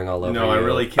slubbering all over No, you? I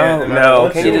really can't. Oh, And no,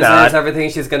 I- can She you deserves not? everything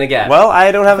she's gonna get. well,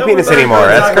 I don't have a Then we're penis back to anymore. talking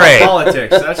That's about great.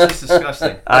 Politics. That's just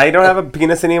disgusting. I don't have a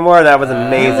penis anymore. That was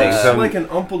amazing. It's So like an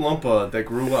Oompa Loompa that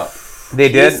grew up. they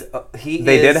did. He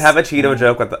They did is- have a Cheeto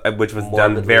joke, which was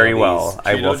done morbidly very obese. well.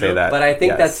 I will Cheeto say joke? that. But I think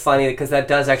Yes. that's funny because that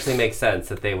does actually make sense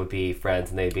that they would be friends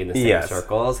and they'd be in the same Yes.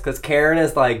 circles. Because Karen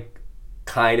is like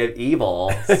kind of evil,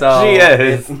 so She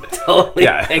is. it totally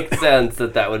Yeah. makes sense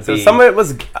that would So be. some of it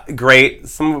was great,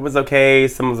 some of it was okay,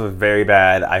 some of it was very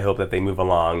bad. I hope that they move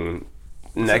along.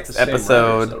 Next It's not the same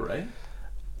episode, writers, though, right?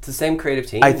 It's the same creative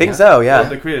team. I think yeah. so. Well, Yeah,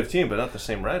 the creative team, but not the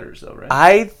same writers, though, right?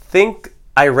 I think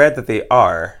I read that they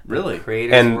are. Really?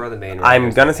 Creators And were the main I'm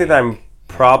writers, going I to say that think. I'm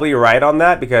probably right on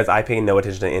that because I pay no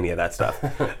attention to any of that stuff.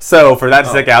 So for that to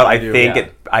stick out, I I do, think yeah.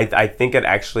 I think it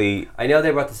actually... I know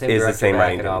they brought the same Is the director same back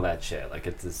writing and team. all that shit. Like,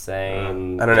 it's the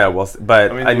same... I don't know.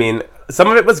 But I I mean, mean, some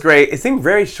of it was great. It seemed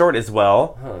very short as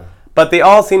well. Huh. But they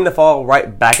all seem to fall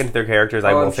right back into their characters.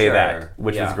 I Oh, will I'm say sure. that,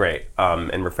 which Yeah. is great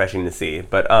and refreshing to see.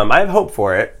 But I have hope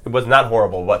for it. It was not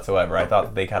horrible whatsoever. I thought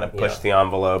that they kind of pushed the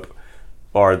envelope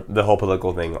or the whole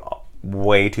political thing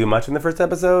way too much in the first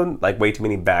episode. Like way too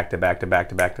many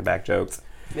back-to-back jokes.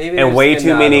 Maybe And they're way just too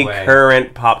getting out of many the way.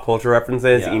 current pop culture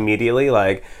references Yeah. immediately.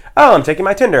 Like, oh, I'm taking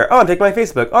my Tinder. Oh, I'm taking my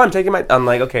Facebook. Oh, I'm taking my... I'm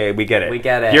like, okay, we get it. We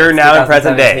get it. You're It's now in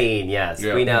present day. 2017, yes,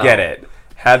 Yeah. we know. Get it.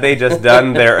 Had they just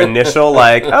done their initial,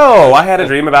 like, oh, I had a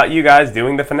dream about you guys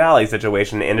doing the finale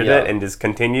situation, ended Yeah. it, and just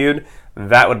continued,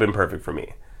 that would have been perfect for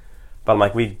me. But I'm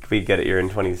like, we get it, you're in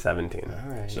 2017.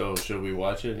 All right. So should we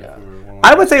watch it? Yeah. If we're Will and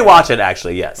I would Grace say fans? watch it,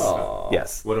 actually, yes. Aw.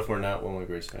 Yes. What if we're not Will and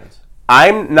Grace fans?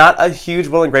 I'm not a huge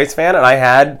Will and Grace fan, and I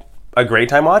had a great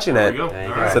time watching There it. we go. There you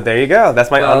All go. right. So there you go.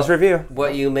 That's my Well, honest review.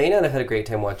 What you may not have had a great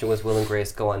time watching was Will and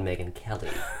Grace go on Megyn Kelly.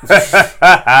 Tell us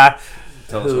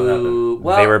what happened. Who,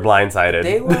 well, they were blindsided.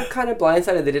 They were kind of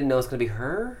blindsided. They didn't know it was going to be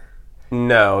her.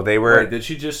 No, they were... Wait, did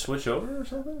she just switch over or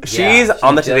something? She's Yeah,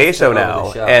 on the she Today just Show took over now,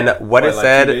 the show. and what it Like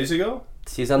said... 2 days ago?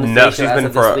 She's on the No, stage she's as been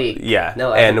of for- this week. yeah,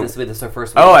 No, and- as of this week. This is her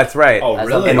first week. Oh, that's right. Oh, As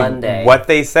really? of And Monday. what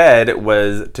they said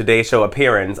was Today Show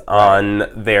appearance on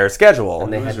their schedule.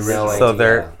 And they had Who's no original? idea. So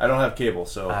they're- I don't have cable,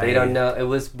 so They don't know. It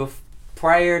was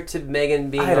prior to Megan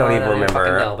being I don't on. even I remember.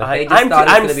 fucking know, but they just I'm thought it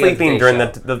was I'm gonna be on sleeping Today during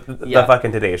Show. the Yeah.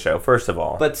 fucking Today Show, first of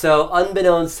all. But so,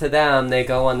 unbeknownst to them, they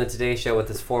go on the Today Show with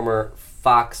this former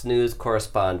Fox News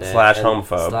correspondent Slash and-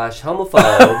 homophobe. slash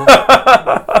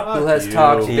homophobe who has you.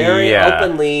 talked very Yeah.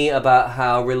 openly about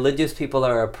how religious people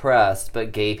are oppressed,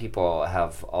 but gay people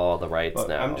have all the rights Look,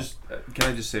 now. I'm just.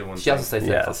 Can I just say one She thing? also says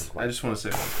Yes. I just want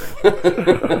to say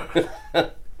one thing.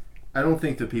 I don't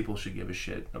think that people should give a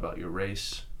shit about your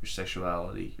race, your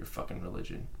sexuality, your fucking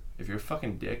religion. If you're a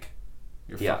fucking dick,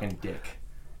 you're Yeah. fucking dick,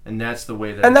 and that's the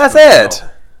way that. And it's that's supposed to it.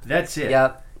 go. That's it.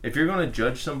 Yep. If you're gonna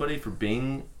judge somebody for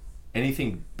being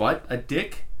anything but a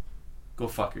dick, go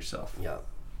fuck yourself. Yeah.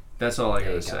 That's all I There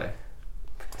gotta you say.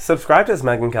 Subscribe to us,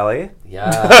 Megyn Kelly.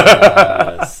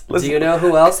 Yes. Do Listen- you know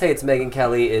who else hates Megyn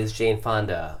Kelly? Is Jane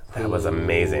Fonda. That was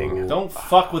amazing. Don't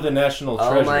fuck with a national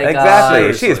Oh treasure. my Exactly.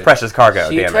 God. She is precious cargo.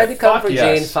 She damn tried it. to come Fuck for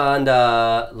yes. Jane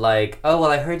Fonda like, oh, well,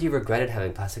 I heard you regretted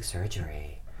having plastic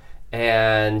surgery.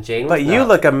 And Jane was But you not-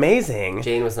 look amazing.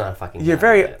 Jane was not fucking You're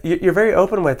having very it. you're very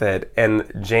open with it. And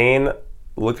Jane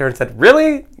looked at her and said,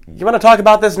 "Really? You want to talk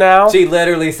about this now?" She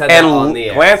literally said that on and the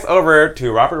air. glanced over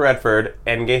to Robert Redford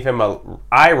and gave him a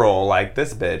eye roll like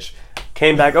this bitch.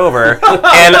 Came back over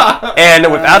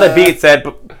and without a beat said,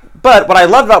 "But what I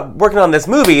loved about working on this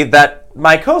movie that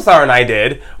my co-star and I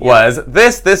did was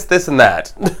this, and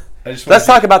that. I just want Let's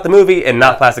you- talk about the movie and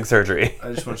not plastic surgery."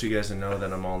 I just want you guys to know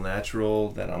that I'm all natural.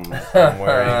 That I'm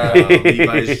wearing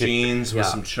Levi's jeans with Yeah.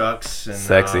 some Chucks, and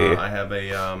Sexy. I have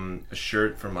a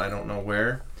shirt from I don't know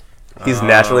where. He's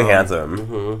naturally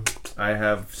handsome. I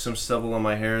have some stubble on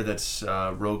my hair that's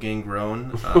Rogaine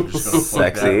grown. I'm just gonna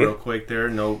plug that Sexy. real quick there.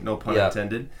 No pun Yeah.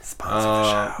 intended.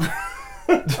 Sponsor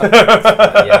the show.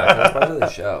 Yeah, that's part of the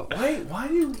show. Why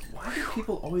do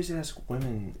people always ask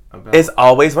women about It's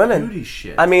always women. beauty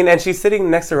shit? I mean, and she's sitting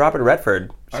next to Robert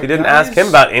Redford. She Are didn't guys- ask him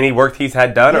about any work he's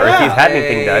had done or if Yeah. he's had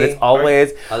anything done. It's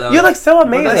always, Although- you look so That's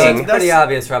amazing. pretty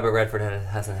obvious Robert Redford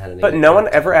hasn't had any. But no one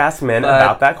ever asked men But-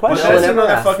 about that But No question. one that's ever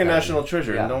another asked fucking them. national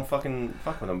treasure, Yeah. and don't fucking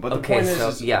fuck with them. But Okay, the point so,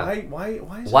 is yeah. why is it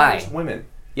Why? always women?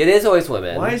 It is always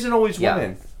women. Why is it always Yeah.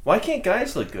 women? Why can't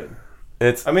guys look good?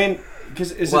 It's I mean,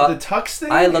 because is Well, it the tux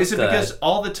thing? I look Is it good. because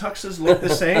all the tuxes look the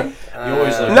same? You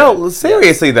always look no,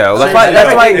 seriously though. That's So why. you That's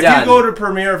know, why. If done. you go to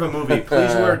premiere of a movie,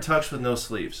 please wear a tux with no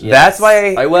sleeves. Yes. That's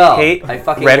why I will. hate I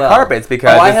fucking red will. carpets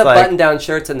because I it's have like, button-down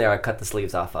shirts in there. I cut the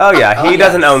sleeves off of. oh yeah, he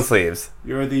doesn't yes. own sleeves.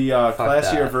 You're the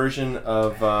classier that. version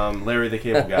of Larry the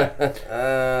Cable Guy.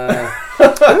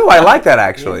 Ooh, I like that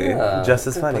actually. Yeah. Just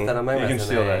as Put funny. that on my You can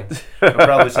steal resume. that. It'll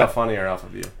probably sound funnier off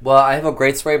of you. Well, I have a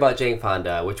great story about Jane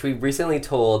Fonda, which we recently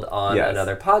told on Yes.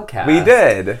 another podcast. We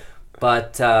did.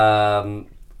 But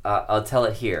I'll tell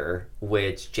it here,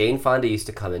 which Jane Fonda used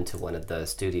to come into one of the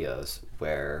studios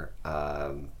where,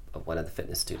 one of the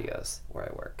fitness studios where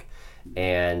I work.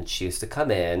 And she used to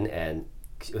come in, and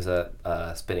it was a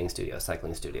spinning studio,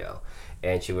 cycling studio.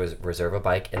 And she would reserve a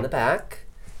bike in the back.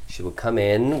 She would come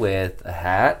in with a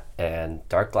hat and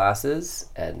dark glasses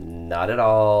and not at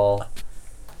all,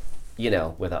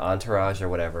 with an entourage or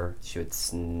whatever. She would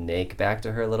snake back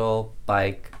to her little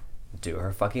bike, do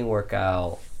her fucking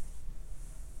workout,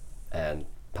 and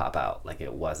pop out. Like,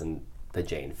 it wasn't the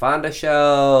Jane Fonda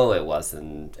show. It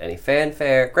wasn't any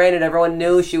fanfare. Granted, everyone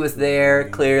knew she was there.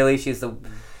 Clearly, she's the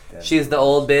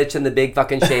old bitch in the big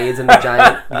fucking shades and the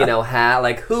giant, hat.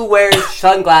 Like, who wears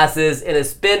sunglasses in a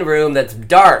spin room that's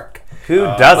dark? Who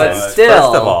doesn't? But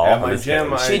still, first of all, At my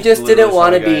gym, she just didn't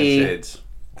want to be.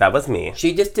 that was me.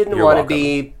 She just didn't You're want to welcome.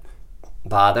 be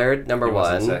bothered. Number It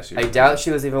wasn't one, sexy. I doubt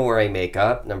she was even wearing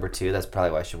makeup. Number two, that's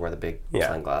probably why she wore the big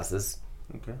sunglasses.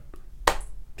 Okay.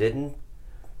 Didn't.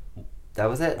 That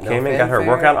was it. No Came and got her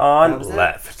fanfare. workout on, That was it.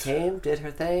 left. Came, did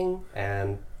her thing,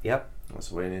 and yep, That's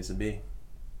the way it needs to be.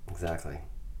 exactly.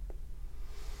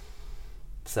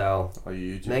 So, All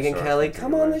you YouTube Megyn stars Kelly, can take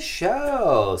come it on away. the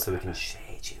show so we can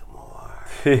shade you more.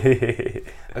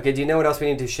 Okay, do you know what else we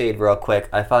need to shade real quick?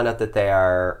 I found out that they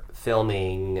are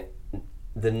filming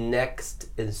the next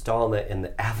installment in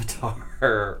the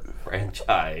Avatar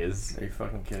franchise. Are you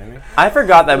fucking kidding me? I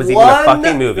forgot that was even a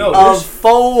fucking movie. No. Of There's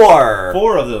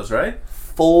four of those, right?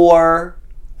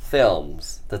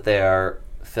 films that they are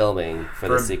filming for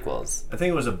the For- sequels. I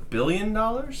think it was $1 billion.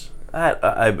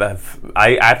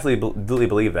 I absolutely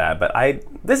believe that, but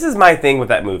this is my thing with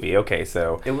that movie. Okay,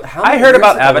 so How I many heard years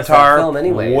about ago was that Avatar film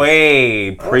anyways? way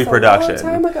That was pre-production, a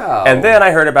long time ago. and then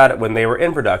I heard about it when they were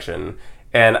in production,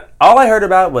 and all I heard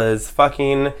about was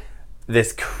fucking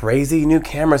this crazy new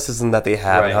camera system that they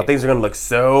have, and how Right. things are gonna look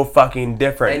so fucking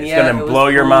different. And it's yeah, gonna it was blow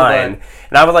your cool, mind. but-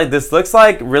 And I was like, this looks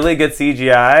like really good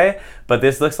CGI, but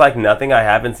this looks like nothing I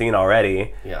haven't seen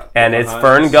already. Yeah. And it's Behind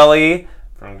Fern us. Gully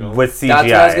From Gold. with CGI.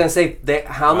 That's what I was gonna say.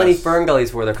 How many Yes. Fern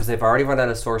Gullies were there? Because they've already run out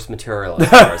of source material, as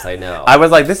far as I know. I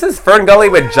was like, this is Fern Gully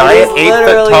with giant It's 8 foot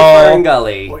literally tall. Fern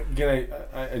Gully. What,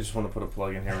 I just want to put a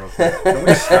plug in here real quick. Can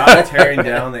we stop tearing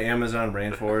down the Amazon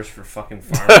rainforest for fucking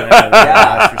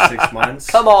farmland for 6 months?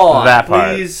 Come on. That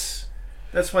part. Please.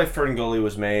 That's why Fern Gully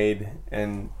was made,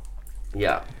 and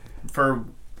Yeah. for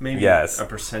maybe Yes. a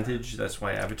percentage, that's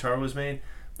why Avatar was made.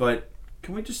 But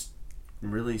can we just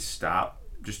really stop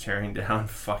just tearing down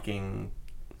fucking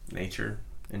nature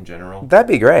in general? That'd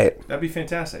be great. That'd be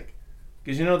fantastic.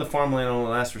 Because the farmland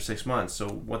only lasts for 6 months, so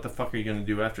what the fuck are you going to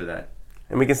do after that?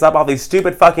 And we can stop all these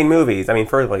stupid fucking movies. I mean,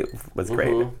 Fern Gully was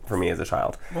great for me as a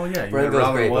child. Well, yeah, you Fern had Gully's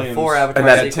Robin great. Williams. Before Avatar And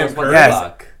that- sequels, Tim what Curry. the Yes.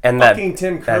 fuck? And Fucking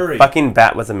Tim that Curry. fucking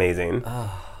bat was amazing.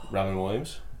 Robin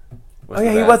Williams? Oh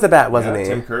yeah, he was a bat, wasn't he?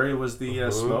 Tim Curry was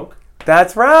the smoke.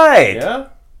 That's right. Yeah?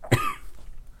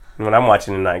 When I'm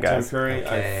watching tonight, Tim guys. Curry,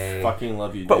 Okay. I fucking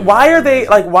love you, But dude. why You're are they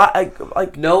amazing.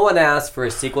 like? No one asked for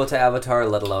a sequel to Avatar,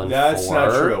 let alone That's four.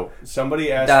 not true.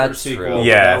 Somebody asked That's for a sequel. true. but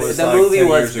Yes. that was The like movie 10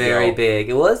 was years very ago. big.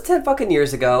 It was 10 fucking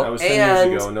years ago. That was 10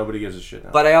 and, years ago. Nobody gives a shit now.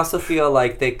 But I also feel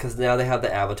like because now they have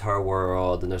the Avatar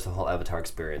world and there's the whole Avatar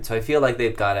experience. So I feel like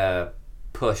they've got to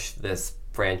push this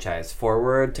franchise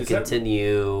forward to Is that-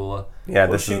 continue. Yeah,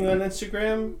 this Pushing on is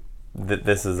Instagram?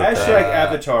 this is. Hashtag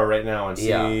Avatar right now and see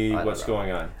yeah, I what's don't know.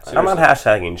 going on. I'm not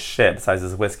Seriously. hashtagging shit besides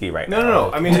this whiskey right now.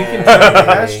 No. I mean, you can type in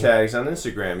hashtags on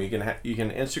Instagram. You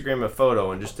can Instagram a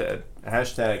photo and just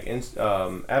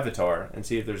hashtag Avatar and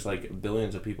see if there's like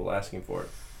billions of people asking for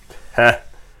it.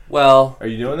 Well, Are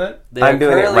you doing that? they're I'm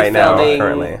doing it currently right now, filming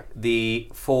currently. the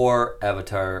 4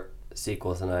 Avatar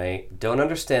sequels, and I don't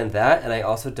understand that, and I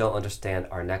also don't understand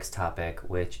our next topic,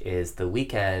 which is The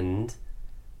Weeknd.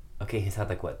 Okay, he's had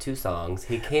 2 songs.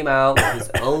 He came out with his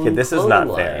own Okay, this is clothing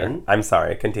not fair. line. I'm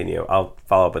sorry. Continue. I'll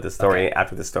follow up with the story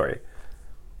after the story.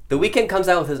 The Weeknd comes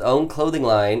out with his own clothing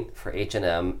line for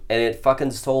H&M, and it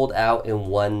fucking sold out in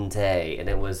one day, and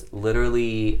it was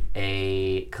literally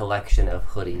a collection of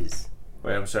hoodies.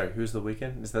 Wait, I'm sorry. Who's The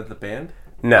Weeknd? Is that the band?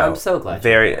 No, I'm so glad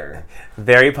very, you're here.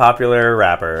 very popular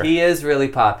rapper. He is really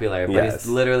popular, but Yes. he's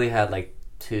literally had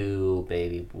 2,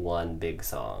 maybe 1 big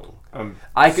song. Um,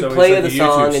 I could so he's play like the a YouTube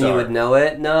song and you star. would know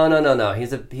it. No.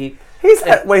 He.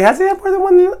 Wait, has he had more than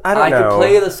one? I don't know. could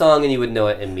play the song and you would know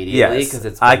it immediately Yes. because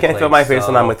it's. I been can feel played my face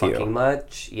when so I'm with you. fucking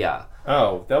much, yeah.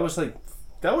 Oh, that was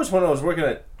when I was working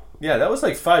at. Yeah, that was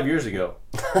 5 years ago.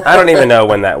 I don't even know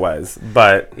when that was,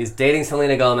 but He's dating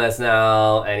Selena Gomez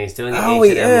now, and he's doing the Oh,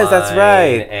 he H&M is, that's line,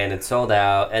 right. And it sold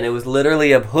out, and it was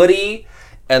literally a hoodie,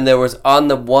 and there was on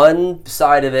the one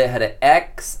side of it had an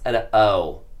X and an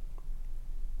O.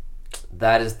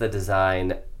 That is the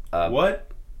design, What?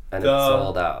 and the- it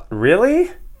sold out really,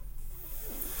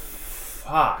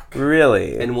 Fuck.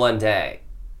 really. in one day.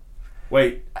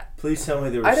 Wait, please tell me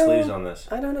there were I don't- sleeves on this.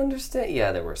 I don't understand.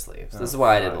 Yeah, there were sleeves. This is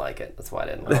why I didn't like it. That's why I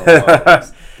didn't like it. Oh, wow.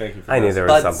 Thank you for I knew that. there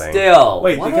was But something. still,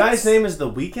 Wait, what? the guy's name is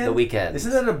The Weeknd? The Weeknd.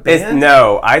 Isn't that a It's, band?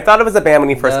 no, I thought it was a band when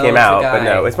he first No, came it's a out, guy. but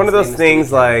no, it's one of His those name is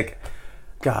The things Weeknd. like,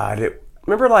 God,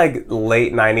 remember like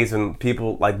late 90s when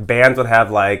people, like bands would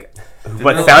have like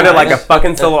what sounded like a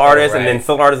fucking solo artist, and then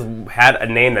solo artists had a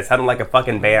name that sounded like a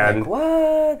fucking band. Like,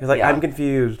 what? He's like, I'm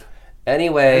confused.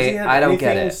 Anyway, I don't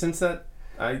get it. Since that,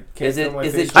 I can't Is it? feel my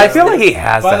Is face it? right I feel now. like he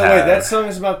has By to the way, have. that song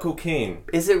is about cocaine.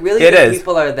 Is it really It that is.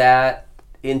 people are that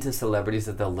into celebrities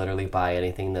that they'll literally buy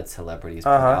anything that celebrities put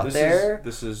out there?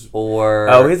 This is Or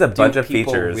he has a do bunch of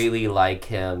people features. really like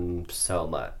him so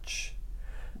much?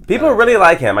 People really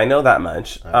like him. I know that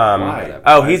much. Why?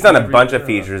 He's done a I've bunch never of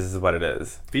features, is what it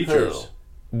is. features.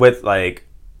 With like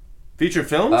Feature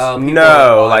films? People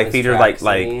no, on like his features track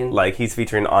like scene? he's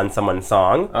featuring on someone's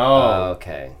song. Oh.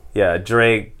 Okay. Yeah,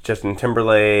 Drake, Justin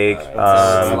Timberlake,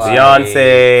 Alright, so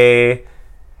Beyonce,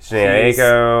 Shania he's-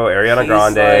 Aiko, Ariana he's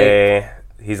Grande.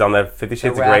 He's on the 50 The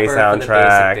Shades of Grey rapper for the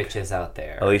soundtrack. basic bitches out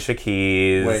there. Alicia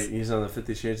Keys. Wait, he's on the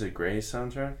 50 Shades of Grey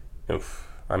soundtrack? Oof.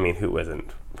 I mean, who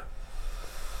isn't?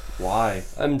 Why?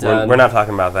 I'm done. We're not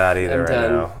talking about that either I'm right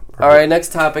done. now. All right,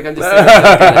 next topic. I'm just saying I don't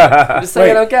get it. I'm just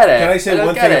saying I don't get it. Can I say don't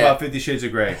one get thing it. about 50 Shades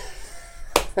of Grey?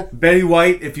 Betty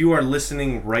White, if you are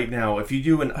listening right now, if you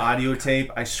do an audio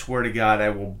tape, I swear to God, I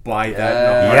will buy that. in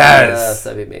a heartbeat. Yes.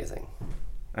 That'd be amazing.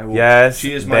 I will. Yes,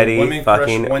 She is my Betty Women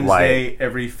fucking Crush Wednesday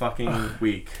every fucking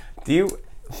week. Do you?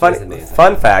 amazing.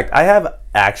 Fun fact: I have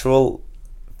actual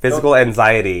physical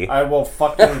anxiety. I will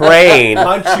fucking Praying.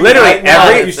 punch you Literally right now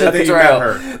every- if you said that That's you true. met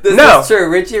her. This No. is true.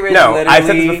 Richie Rich No, literally... I've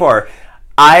said this before.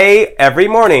 Every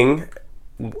morning,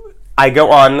 I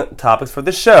go on topics for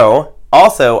the show.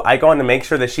 Also, I go on to make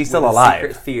sure that she's still with a alive.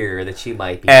 secret fear that she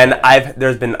might be And dead.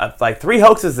 there's been like 3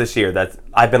 hoaxes this year that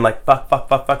I've been like fuck,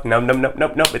 no,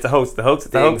 it's a hoax, it's a hoax,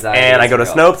 The anxiety and I is go to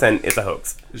real. Snopes and it's a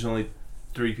hoax. There's only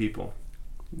 3 people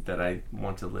that I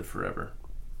want to live forever.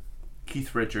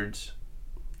 Keith Richards,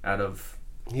 out of...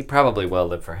 He probably will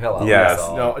live for Hill. Yes.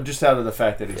 No, just out of the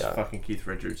fact that he's Yeah. fucking Keith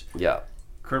Richards. Yeah.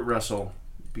 Kurt Russell,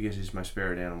 because he's my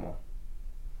spirit animal.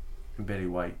 And Betty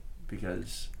White,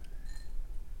 because...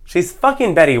 She's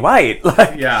fucking Betty White.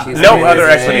 Like, Yeah. She's no amazing. other If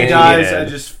explanation he dies, needed. I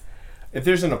just... If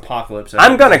there's an apocalypse...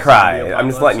 I'm gonna it's cry. zombie I'm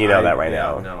just apocalypse, letting you know that right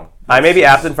now. No. I may be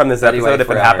absent from this Betty episode White if it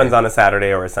forever. happens on a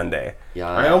Saturday or a Sunday. Yeah.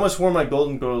 I almost wore my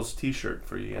Golden Girls t-shirt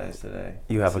for you guys today.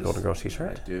 You have a This Golden is- Girls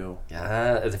t-shirt? I do.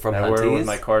 Yeah. Is it from I wear it with Hunties?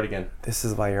 my cardigan. This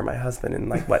is why you're my husband in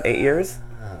like what 8 years?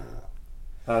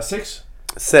 6?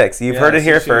 6. You've Yeah, heard it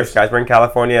here 6 years. first, guys. We're in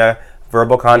California.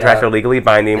 Verbal contracts Yeah. are legally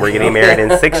binding. We're getting married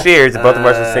in 6 years. Both of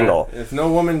us are single. If no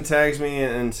woman tags me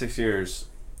in 6 years,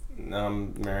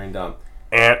 I'm marrying Dom.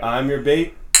 I I'm your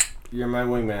bait. You're my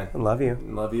wingman. love you.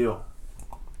 Love you.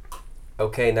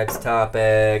 Okay, next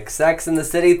topic. Sex in the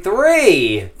City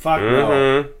 3. Fuck no.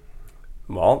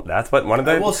 Mm-hmm. Well, that's what one of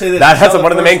the I will say this, that's I saw what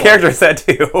one of the main first one. characters said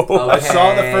too. I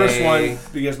saw the first Okay. one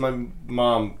because my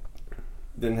mom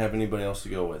didn't have anybody else to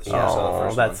go with. So I saw the Oh,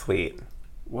 first that's one. sweet.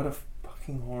 What a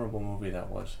fucking horrible movie that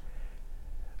was.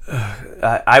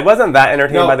 I wasn't that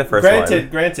entertained by the first one.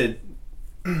 Granted,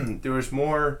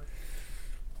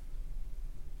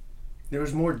 there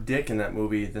was more dick in that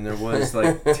movie than there was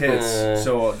like tits.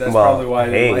 So that's Well, probably why I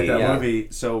didn't like hey. that Yeah. movie.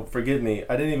 So forgive me.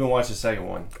 I didn't even watch the second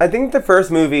one. I think the first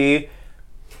movie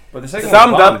But the second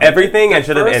summed one up bombed. everything and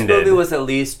should have First ended. movie was at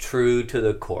least true to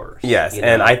the course. Yes, you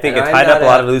and know? I think it I'm tied up not a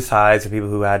lot of loose ties for people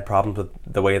who had problems with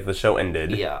the way the show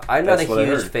ended. Yeah, I'm not That's a what I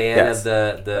huge heard. fan Yes.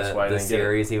 of That's why I the didn't get it.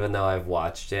 series, even though I've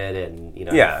watched it and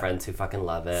I Yeah. have friends who fucking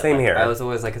love it. Same Like, here. I was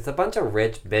always like, it's a bunch of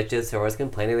rich bitches who are always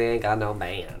complaining they ain't got no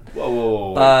man.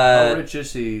 Whoa. But- How rich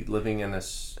is he living in a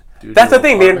studio That's the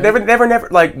thing. They apartment? never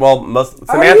like. Well, most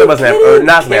Are Samantha you wasn't, kidding? or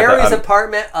not Samantha. Carrie's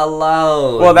apartment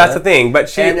alone. Well, that's the thing. But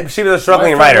she And was a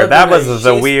struggling my friend writer. That lived in was it.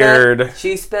 the weird.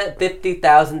 She spent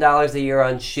 $50,000 a year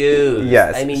on shoes.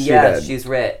 Yes, I mean, she yes, did. she's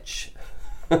rich.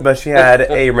 But she had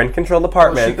a rent-controlled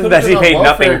apartment could've that she been on paid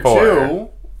nothing welfare, for. too.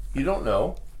 You don't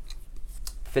know.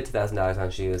 $50,000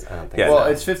 on shoes. I don't think. Yeah. so. Well,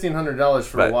 it's $1,500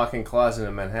 for But- a walk-in closet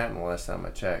in Manhattan last time I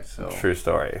checked. So True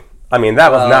story. I mean,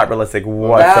 that was Well, not realistic that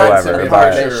whatsoever.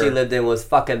 apartment But, she lived in was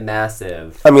fucking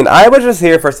massive. I mean, I was just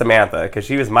here for Samantha because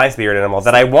she was my spirit animal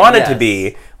that I wanted to Yes.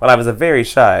 be when I was a very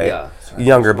shy Yeah.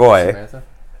 younger boy. Samantha?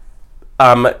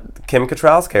 Kim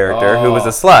Cattrall's character, who was a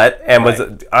Oh. slut and was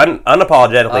Right.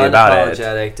 unapologetically about it.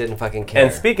 Unapologetic, didn't fucking care.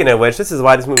 And speaking of which, this is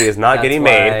why this movie is not That's getting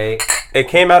made. why- It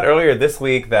came out earlier this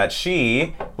week that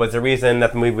she was the reason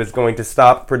that the movie was going to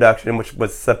stop production, which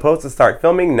was supposed to start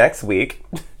filming next week.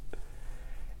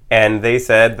 And they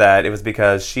said that it was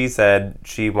because she said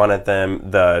she wanted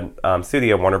the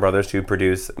studio, Warner Brothers, to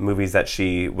produce movies that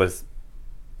she was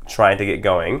trying to get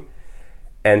going.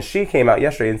 And she came out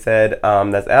yesterday and said,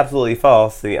 that's absolutely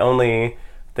false. The only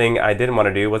thing I didn't want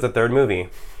to do was a third movie.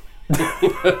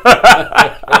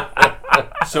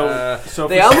 So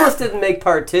they almost didn't make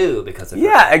part 2 because of her.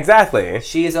 Yeah, exactly.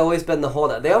 She has always been the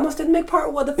holdout. They almost didn't make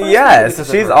part 1 the first Yes, because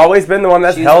she's of her. always been the one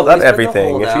that's She's held up always been the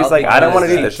everything. And she's holdout like, I don't want to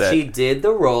do because this shit. She did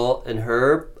the role, in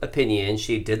her opinion,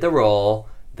 she did the role.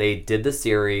 They did the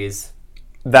series.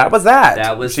 That was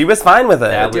that. She was fine with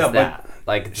it. That was that.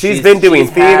 Like she's been doing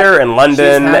theater in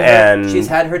London, and she's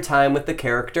had her time with the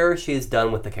character. She's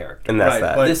done with the character, and that's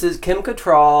that. This is Kim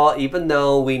Cattrall, even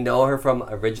though we know her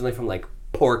originally from like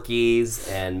Porky's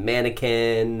and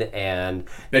Mannequin and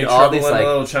Big all Trouble these in like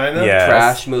Little China,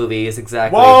 trash movies.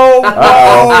 Exactly. Whoa!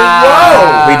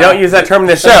 We don't use that term in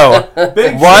the show.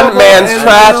 One man's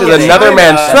trash is another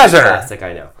man's treasure. Classic,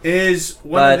 I know. Is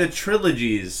one of the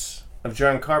trilogies of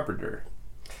John Carpenter.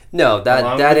 No,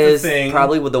 that is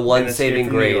probably the one and saving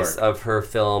Escape from New grace York. of her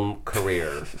film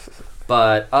career.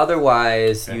 But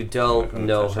otherwise, you don't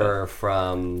know her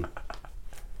from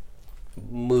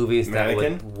movies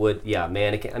Mannequin? that would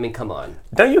Mannequin. I mean, come on.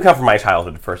 Don't you come from my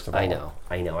childhood, first of all? I know.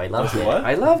 I loved it. What?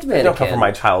 I loved Mannequin. Don't come from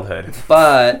my childhood.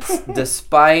 But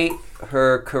despite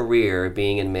her career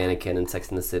being in Mannequin and Sex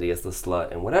and the City as the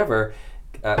slut and whatever,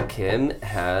 Kim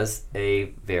has a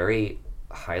very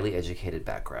highly educated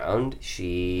background.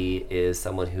 She is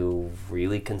someone who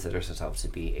really considers herself to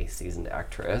be a seasoned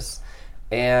actress.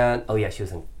 And, she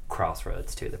was in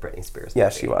Crossroads, too, the Britney Spears movie.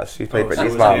 Yes, she was. She played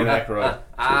Britney's Dan mom. Aykroyd.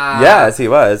 Yes, he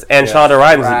was. And Shonda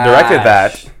Rhimes directed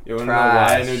that. You want to know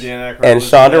why I knew Dan Aykroyd? And was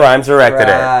Shonda in that? Rhimes directed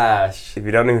Trash. it. If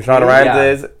you don't know who Shonda Rhimes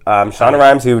Yeah. is, Shonda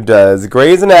Rhimes, who does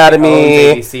Grey's Anatomy.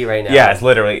 Owns ABC right now. Yes,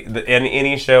 literally. In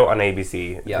any show on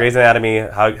ABC. Yeah. Grey's Anatomy,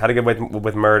 How to Get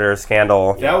with Murder,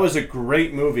 Scandal. That was a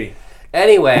great movie.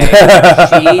 Anyway,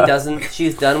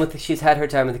 she's had her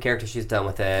time with the character, she's done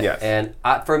with it. Yes. And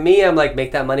for me, I'm like,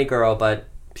 make that money, girl, but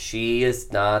she is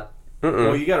not.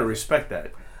 Well, you got to respect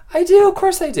that. I do, of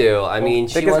course I do. I mean,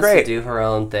 she think it's wants great. to do her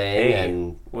own thing,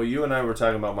 and Well, you and I were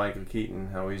talking about Michael Keaton,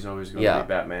 how he's always going Yeah. to be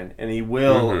Batman. And he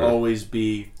will always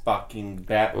be fucking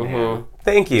Batman.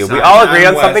 Thank you. It's We not all agree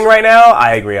on Adam West. something right now.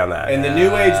 I agree on that. And the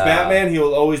new age Batman, he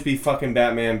will always be fucking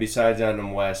Batman besides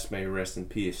Adam West. May he rest in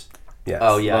peace. Yes.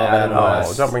 oh yeah, Love Adam Adam West.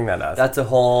 West. Don't bring that up. That's a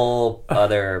whole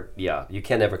other. Yeah, you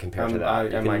can never compare to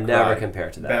that. You might can never cry.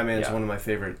 compare to that. Batman's yeah. one of my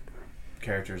favorite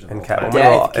characters of And all time. Catwoman.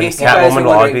 Dax, And in case you guys Catwoman are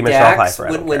will always wondering, be Michelle Dax, Pfeiffer,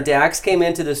 I don't when care. Dax came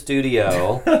into the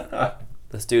studio,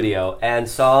 and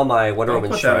saw my Wonder Don't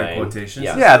Woman put that in shrine. quotations.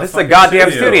 Yeah, this is a fucking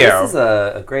goddamn studio. studio. This is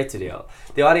a great studio.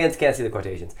 The audience can't see the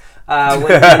quotations. When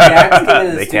Dax came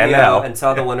into the They can studio now. and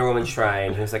saw the Wonder Woman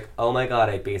shrine, he was like, "Oh my god,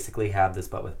 I basically have this,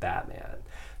 but with Batman."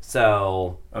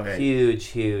 So Okay.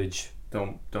 huge.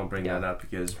 Don't bring Yeah. that up,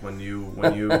 because when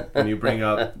you bring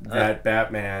up that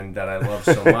Batman that I love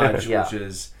so much, Yeah. which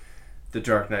is The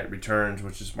Dark Knight Returns,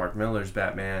 which is Mark Miller's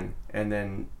Batman, and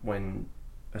then when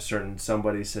a certain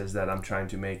somebody says that I'm trying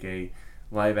to make a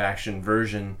live action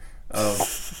version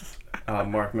of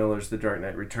Mark Miller's The Dark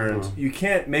Knight Returns, you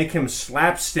can't make him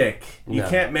slapstick. You No.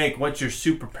 can't make "what's your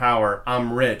superpower?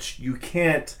 I'm rich." You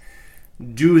can't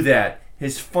do that.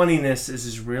 His funniness is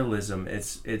his realism.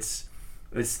 It's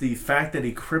the fact that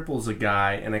he cripples a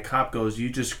guy and a cop goes, "You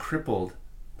just crippled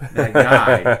that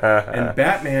guy." And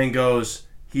Batman goes,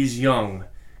 "He's young.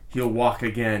 He'll walk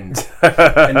again."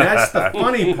 And that's the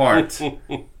funny part.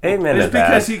 Amen It's to that.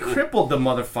 because he crippled the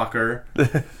motherfucker,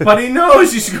 but he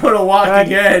knows he's going to walk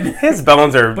again. His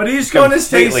bones are But he's going to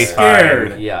stay completely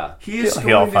scared. fine. Yeah. He is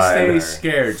He'll going to stay fine.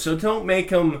 scared. So don't make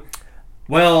him.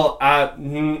 Well,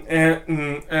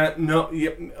 no,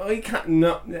 yeah, he can't.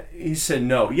 No, he said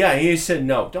no. Yeah, he said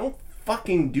no. Don't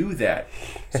fucking do that.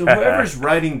 So whoever's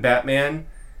writing Batman,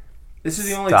 this is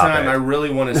the only Stop time it. I really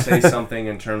want to say something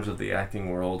in terms of the acting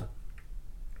world.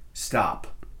 Stop,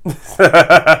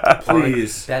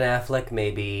 please. Ben Affleck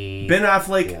maybe. Ben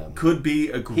Affleck Yeah. could be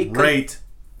a could- great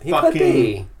he fucking could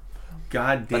be.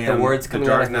 goddamn. But the words coming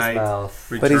Dark out of his Knight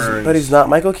mouth. Returns But he's not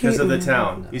Michael because Keaton. of the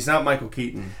town. He's not Michael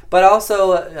Keaton. But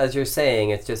also, as you're saying,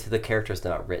 it's just the character's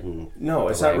not written. No,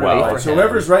 it's the not right really. way Right. for So him.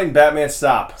 whoever's writing Batman,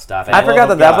 stop. Stop it. I forgot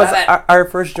Oh, that was God. our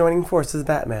first joining force is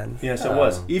Batman. Yes, it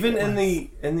was. Even in the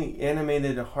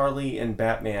animated Harley and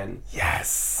Batman,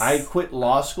 Yes. I quit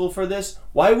law school for this.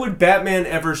 Why would Batman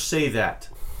ever say that?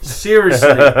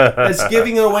 Seriously, that's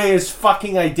giving away his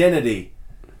fucking identity.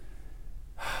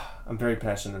 I'm very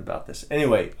passionate about this.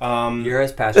 Anyway, You're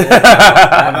as passionate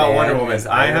about Wonder Woman. as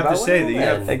I am have to about say Wonder that you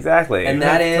have- Woman. Exactly. And You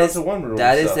that have tons is of Wonder Woman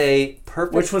that is stuff. a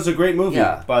perfect. which was a great movie,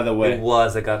 yeah, by the way. It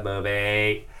was a good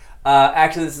movie.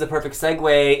 Actually, this is a perfect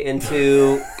segue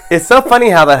into It's so funny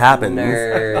how that happens.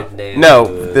 nerd news. No,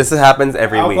 this happens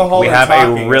every week. Alcohol We and have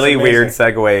talking, a really it's weird amazing.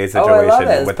 segue Oh, I love it.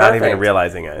 situation It's without even perfect.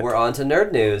 realizing it. We're on to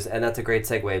nerd news, and that's a great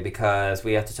segue because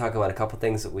we have to talk about a couple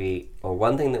things that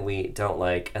one thing that we don't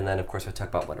like, and then of course we'll talk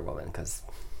about Wonder Woman because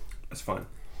That's fine.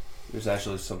 There's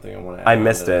actually something I want to add. I on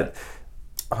missed to it.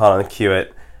 Hold on, cue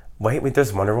it. Wait,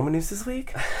 there's Wonder Woman news this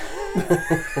week?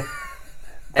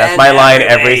 That's And my line every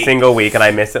every week. single week, and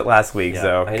I missed it last week, yeah,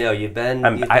 so... I know you've been.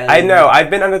 I know, I've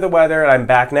been under the weather, and I'm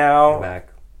back now, Back.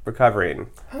 recovering.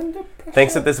 that.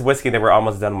 Thanks to this whiskey that we're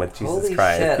almost done with, Jesus Holy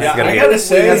Christ. shit. This Yeah, is gonna I be gotta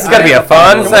say, this is gonna be a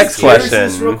fun sex Cheers this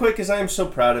question. real quick because I am so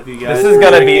proud of you guys. This is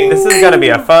gonna be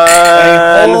a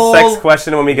fun whole sex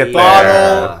question when we get bottle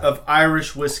there. of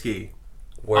Irish whiskey.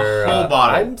 We're, whole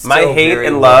bottle. I'm still My hate very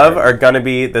and love warm. are gonna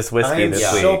be this I whiskey am this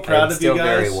so week. proud I'm of still you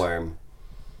very guys. warm.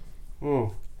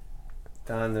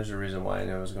 Don, there's a reason why I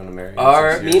knew I was going to marry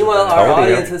you. Meanwhile, our Told you.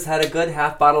 audience has had a good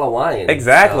half bottle of wine.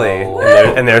 Exactly. So-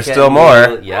 And there's Look still at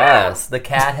more. you. Yes, the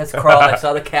cat has crawled. I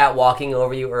saw the cat walking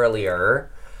over you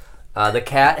earlier. The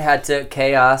cat had to.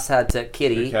 Chaos had to. Your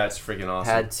Kitty cat's freaking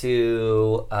awesome. had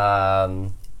to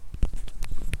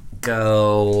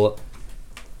go.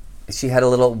 She had a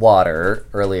little water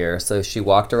earlier, so she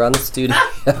walked around the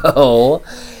studio,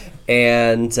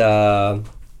 and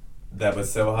That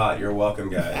was so hot. You're welcome,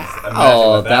 guys.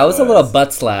 oh, that was a little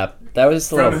butt slap. That was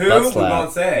just a little butt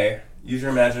slap. say. Use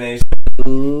your imagination.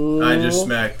 Ooh. I just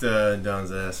smacked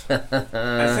Don's ass. I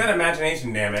said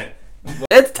imagination, damn it.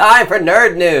 It's time for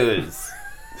nerd news.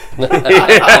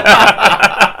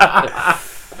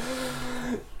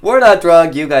 We're not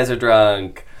drunk. You guys are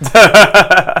drunk.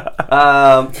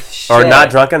 Or Shit. not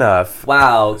drunk enough.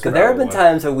 Wow, because there have been what-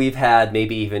 times where we've had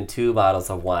maybe even 2 bottles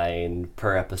of wine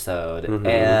per episode,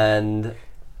 and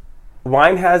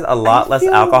Wine has a lot less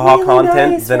feel alcohol really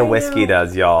content nice than right whiskey now.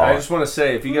 does, y'all. I just want to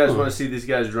say, if you guys want to see these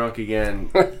guys drunk again,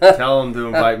 tell them to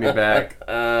invite me back.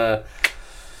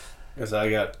 Because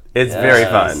I got... It's very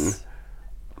fun. Yes.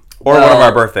 Or one of Well,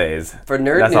 our birthdays. For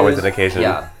nerd That's news, always an occasion.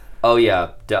 Yeah. Oh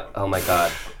yeah. Oh my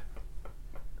god.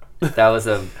 That was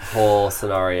a whole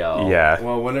scenario. Yeah.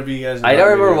 Well, whenever you guys... I don't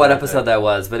remember invite me, what I'll episode that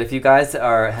was, but if you guys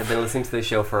have been listening to the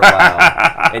show for a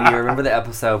while, and you remember the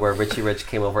episode where Richie Rich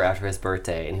came over after his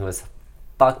birthday, and he was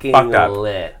fucking Fucked up.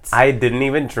 lit. I didn't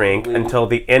even drink until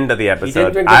the end of the He didn't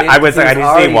episode. drink I was because like, I he need to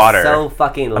already see water. So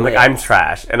fucking I'm lit. like, I'm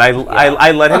trash. And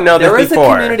I let him know There this is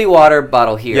before. a community water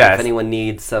bottle here Yes. if anyone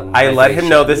needs some. I let him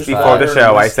know this hydration. before the water,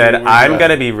 show. I whiskey, said, we're I'm good.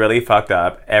 going to be really fucked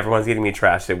up. Everyone's getting me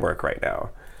trashed at work right now.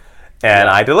 And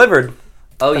Yeah. I delivered.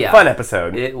 Oh A yeah, fun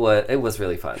episode. It was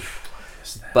really fun.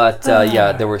 But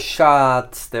yeah, there were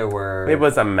shots. There were. It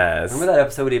was a mess. Remember that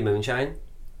episode we did Moonshine?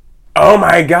 Oh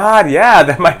my god, yeah.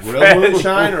 That my Real friend.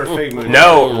 moonshine or fake moonshine?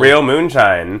 No, real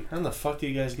moonshine. How in the fuck do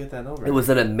you guys get that over? It was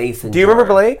an amazing. Do you remember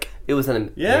Blake? It was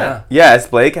an Yeah. Yes,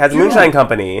 Blake has a moonshine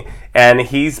company, and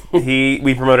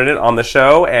we promoted it on the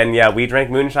show, and yeah, we drank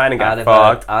moonshine and got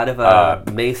fucked. out of a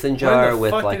up. mason When jar the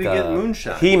with fuck like did he get a.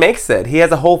 moonshine? He makes it. He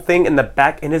has a whole thing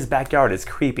in his backyard. It's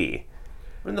creepy.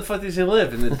 When the fuck does he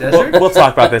live? In the desert? We'll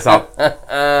talk about this off.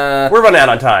 We're running out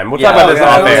of time. We'll talk Yeah, about this okay,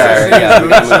 off okay, air. okay. Yeah, we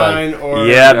gotta move on. moonshine or...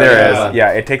 Yeah, there Yeah. is. Yeah,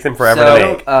 it takes him forever So, to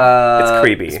make. It's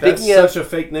creepy. That's Speaking of- such a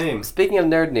fake name. Speaking of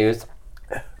nerd news,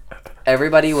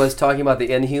 everybody was talking about the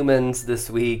Inhumans this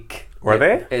week. Were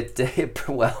they?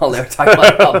 Well, they were talking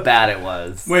about how bad it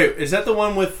was. Wait, is that the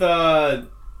one with The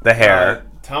hair.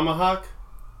 Tomahawk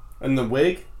and the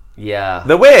wig? Yeah.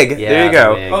 The wig. Yeah, there you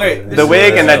go. the wig. Okay, It was this The is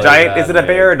wig and that really giant. bad Is it a wig.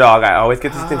 bear or a dog? I always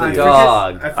get these I confused. forget-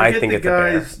 Dog. I forget I think the it's a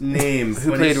bear. guy's name. Who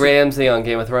but played he's- Ramsay on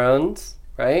Game of Thrones,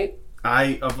 right?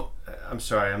 I'm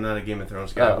sorry, I'm not a Game of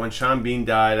Thrones guy. Oh. When Sean Bean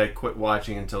died, I quit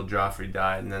watching until Joffrey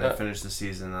died, and then I finished the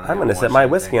season. And I I'm going to haven't set watched my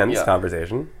anything. whiskey on this Yeah.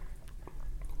 conversation.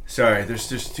 Sorry, there's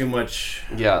just too much.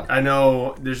 Yeah. I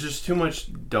know there's just too much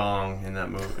dong in that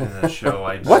movie, in that show.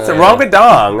 I just, What's Yeah. wrong with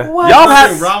dong? What? Y'all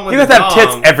Nothing have wrong with you guys the have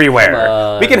tits dong. everywhere. Come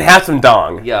on. We can have some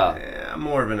dong. Yeah. Yeah, I'm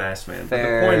more of an ass man.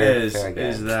 Fair- but the point is fair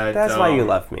game. that That's why you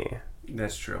love me.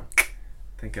 That's true.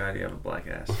 Thank God you have a black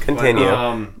ass. Continue.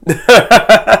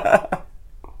 But,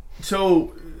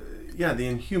 so, yeah, the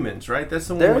Inhumans, right? That's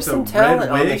the one There with was some the talent red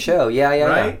on the wig, show. Yeah, yeah,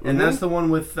 right? yeah. And Mhm. that's the one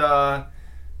with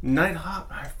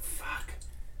Nighthawk. Fuck.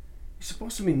 He's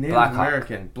supposed to be Native Blackhawk.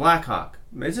 American. Blackhawk.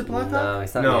 Is it Blackhawk? No,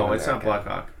 he's not No, Native it's not American.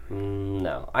 Blackhawk.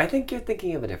 No, I think you're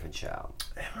thinking of a different show.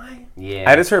 Am I?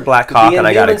 Yeah. I just heard Black Hawk The and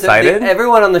I got Inhumans- excited.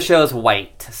 everyone on the show is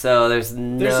white, so there's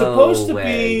no They're supposed to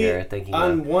way be you're thinking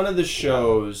on of. one of the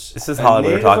shows. This is a Hollywood we're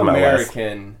Native talking about, Wes.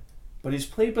 American, but he's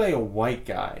played by a white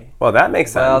guy. Well, that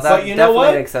makes sense. Well, that But you know definitely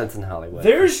what? makes sense in Hollywood.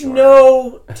 There's for sure.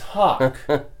 no talk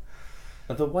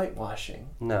of the whitewashing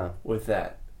No. with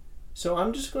that. So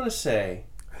I'm just gonna say,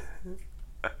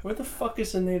 where the fuck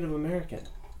is the Native American?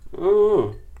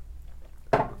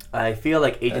 I feel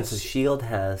like Agents of S.H.I.E.L.D.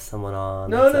 has someone on.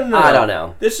 No. I don't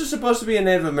know. This is supposed to be a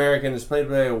Native American. It's played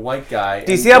by a white guy.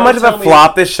 Do you see how much of a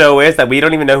flop this show is that we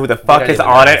don't even know who the fuck don't is even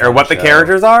on know it who's or on what the the show.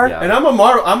 characters are? Yeah. And I'm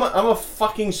a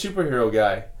fucking superhero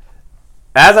guy.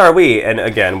 As are we. And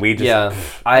again, we just. Yeah,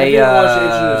 I didn't watch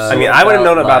Agents of I mean, I wouldn't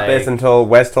have known about this like- until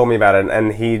Wes told me about it,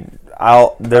 and I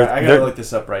gotta look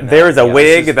this up right now. there is a Yeah,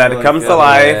 wig this is that really comes to good.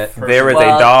 life. Yeah. There is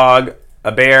Well, a dog,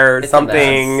 a bear, It's a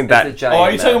something mess. that. It's a giant Oh,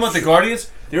 are you talking mess. about the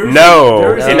Guardians? There is No.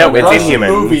 there is No, a it's Russian Inhumans.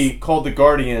 movie called The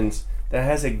Guardians that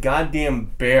has a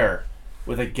goddamn bear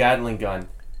with a Gatling gun.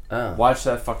 Oh. Watch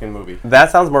that fucking movie.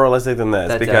 That sounds more realistic than this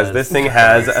That because does. this thing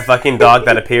has a fucking dog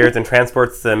that appears and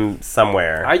transports them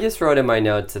somewhere. I just wrote in my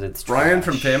notes that it's Brian trash.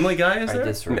 from Family Guy is I there?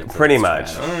 just wrote that Pretty it's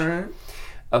much. trash. All right.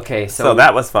 Okay, So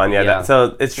that was fun, yeah. Yeah.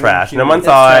 So it's trash. No It's one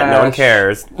saw it. No one trash.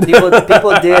 cares. people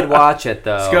did watch it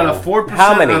though. It's got a 4%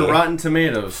 How many? on Rotten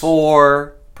Tomatoes.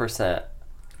 4%.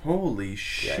 Holy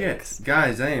shit. Yikes.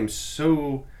 Guys, I am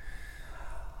so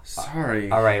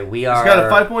sorry. All right, we It's are. got a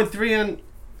 5.3 on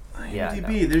Yeah,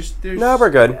 IMDb. There's No, we're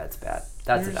good. Yeah, it's bad.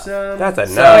 That's there's, enough. That's a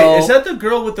So- no. Wait, is that the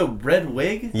girl with the red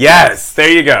wig? Yes, there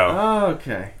you go. Oh,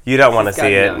 okay. You don't want to She's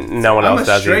see got it. notes. No one I'm else a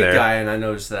does straight either. guy and I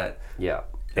noticed that. Yeah.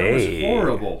 That was Hey.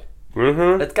 horrible.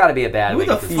 Mm-hmm. It's got to be a bad Who week.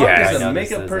 the if fuck it's- is I a know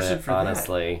makeup this person isn't, for that?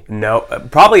 honestly. No,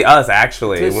 probably us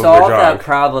actually. To when we're solve that drunk.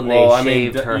 problem, they Well, I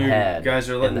mean, shaved her you head. guys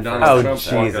are in letting the Donald first Oh Trump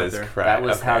episode. walk out Jesus there. Christ! That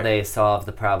was how Okay. they solved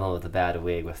the problem with the bad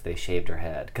wig, was they shaved her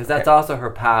head. Because that's also her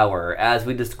power, as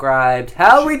we described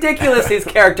how ridiculous these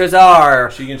characters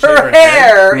are. She can shave Her her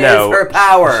hair No, is her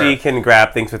power. She can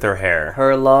grab things with her hair.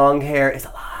 Her long hair is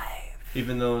alive.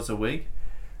 Even though it's a wig?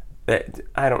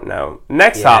 I don't know.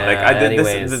 Next Yeah, topic.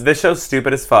 anyways. This show's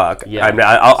stupid as fuck. Yeah.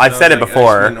 I've said it Sounds like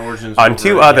before X-Men Origins on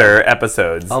 2 Wolverine. other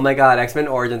episodes. Oh my god, X-Men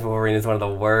Origins Wolverine is one of the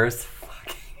worst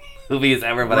fucking movies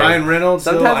ever. But Ryan Reynolds,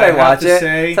 sometimes though, I have watch to it.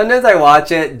 say, Sometimes I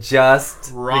watch it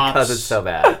just props because it's so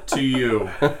bad. to you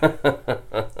for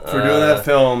doing that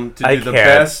film to I do the can't.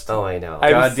 best Oh, I know.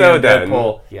 I'm goddamn so done.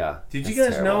 Deadpool. Yeah. Did you That's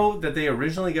guys terrible. know that they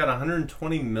originally got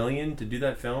 120 million to do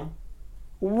that film?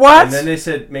 What? And then they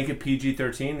said make it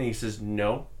PG-13, and he says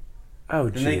no. oh,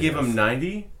 Then they gave him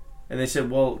 90, and they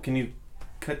said, well, can you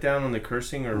cut down on the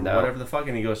cursing or No. whatever the fuck?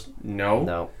 And he goes, no.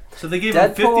 No. So they gave him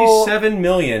Deadpool- 57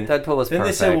 million. Deadpool was Then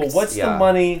perfect. they said, well, what's yeah. the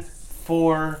money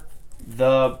for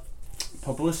the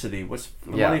publicity? What's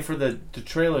the Yeah. money for the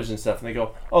trailers and stuff? And they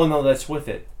go, oh, no, that's with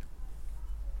it.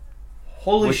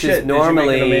 Holy Which shit, is did you make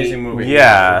normally an amazing movie.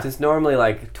 Yeah. Which is normally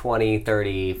like 20,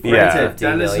 30, 40, Yeah. Granted, 50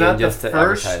 that is million not the just to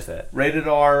first advertise it. rated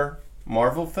R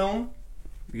Marvel film,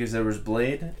 because there was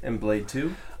Blade and Blade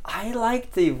 2. I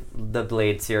like the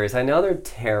Blade series. I know they're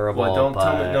terrible. Well, don't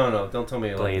tell me. but No, don't tell me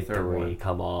you like Blade the third 3, one.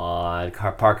 come on.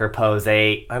 Parker Pose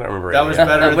 8. I don't remember. That any was of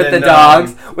better with than, the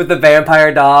dogs, with the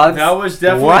vampire dogs. That was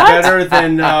definitely What? better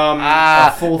than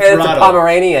a Full It's a Throttle.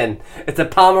 Pomeranian. It's a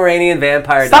Pomeranian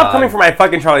vampire Stop dog. coming for my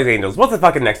fucking Charlie's Angels. What's the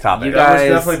fucking next topic? You That was guys-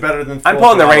 definitely better than Full I'm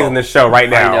pulling the Throttle. reins in this show right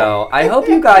now. I know. I hope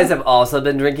you guys have also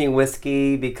been drinking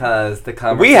whiskey because the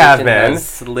conversation We have been. has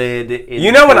slid into...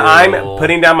 You know when I'm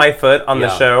putting down my foot on the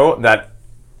Yeah. show that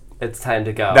It's time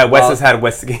to go. Wes Well, has had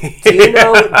whiskey. do you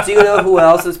know who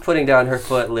else is putting down her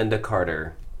foot? Linda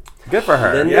Carter. Good for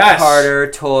her. Linda Yes.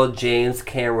 Carter told James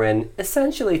Cameron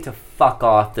essentially to fuck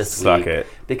off this Suck week. it.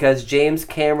 Because James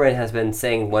Cameron has been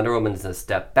saying Wonder Woman is a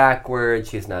step backward.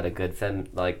 She's not a good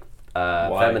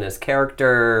feminist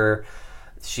character.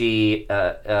 She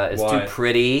is Why? too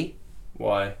pretty.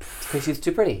 Why? Because she's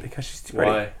too pretty. Because she's too pretty.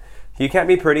 Why? You can't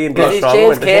be pretty and be Because a he's strong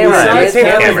James woman. Cameron. James James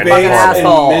Cameron's Cameron. a fucking is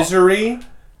asshole. horrible. In Misery.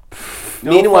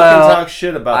 No Meanwhile, fucking talk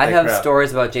shit about I that have crap.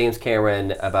 stories about James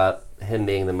Cameron about him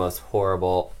being the most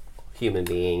horrible human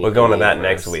being. We're in going to the that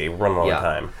universe. next week. We're running all Yeah. the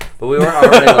time. But we were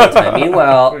running out of time.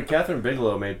 Meanwhile, Wait, Catherine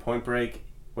Bigelow made Point Break,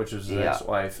 which was his Yeah.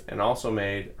 ex-wife, and also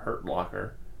made Hurt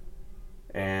Locker,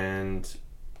 and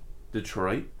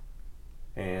Detroit,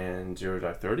 and 0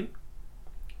 Dark 30,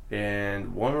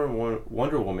 and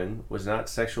Wonder Woman was not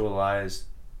sexualized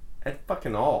at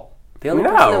fucking all. the only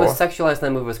No. person that was sexualized in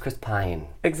that movie was Chris Pine.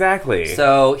 Exactly.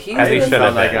 So he's As he been, should have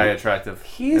Found that been. guy attractive.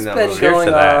 he's in that been movie. Cheers going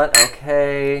to on. that.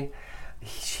 Okay.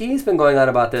 She's been going on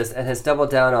about this and has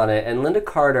doubled down on it. And Linda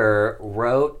Carter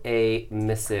wrote a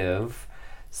missive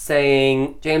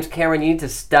saying, James Cameron, you need to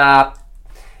stop.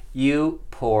 You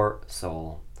poor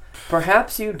soul.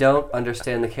 Perhaps you don't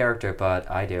understand the character, but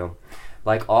I do.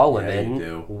 Like all Yeah, women, you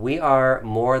do. we are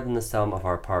more than the sum of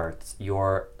our parts.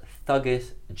 Your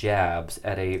thuggish jabs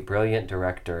at a brilliant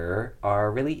director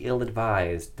are really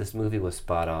ill-advised. This movie was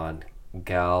spot on.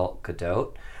 Gal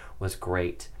Gadot was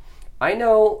great. I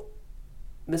know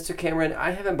Mr. Cameron,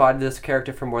 I haven't bodied this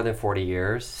character for more than 40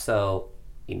 years, so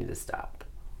you need to stop.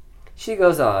 She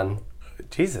goes on.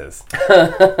 Jesus.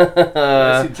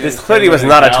 This This clearly was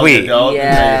not a tweet.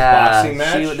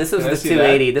 This was the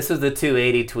 280. This was the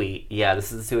 280 tweet. Yeah,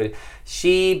 this is the 280.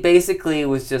 She basically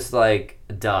was just like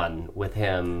done with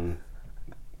him.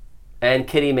 And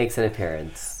Kitty makes an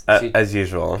appearance. As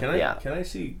usual. Can I Yeah. can I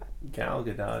see Gal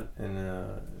Gadot in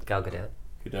Gal Gadot.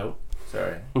 Gadot?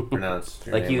 Sorry, pronounced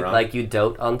your Like name you wrong. like you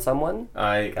dote on someone?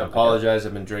 I apologize.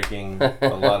 I've been drinking a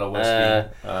lot of whiskey.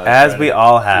 As we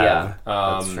all have. Yeah,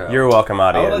 that's true. You're welcome, I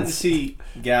would like to audience. see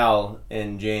Gal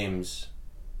and James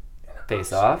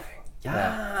Face off?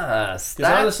 Yes.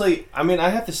 Because honestly, I mean, I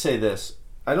have to say this.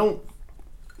 I want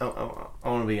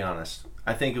to be honest.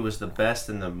 I think it was the best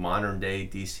in the modern day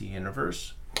DC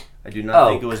universe. I do not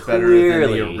think it was better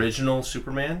than the original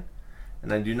Superman,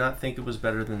 and I do not think it was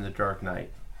better than the Dark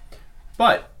Knight.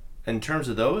 But in terms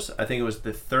of those, I think it was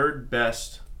the third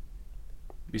best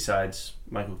besides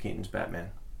Michael Keaton's Batman.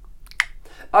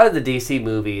 Out of the DC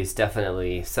movies,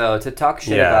 definitely. So to talk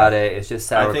shit about it is just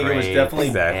sour I think grapes. it was definitely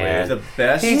Exactly. the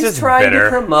best. He's just trying bitter. to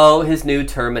promote his new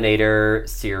Terminator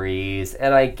series,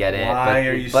 and I get it. Why but,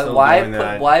 are you but still why doing put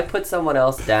that? why put someone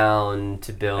else down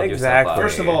to build yourself Exactly. up?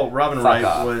 First of all, Robin Fuck Wright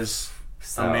off. was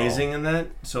So- amazing in that.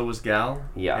 So was Gal.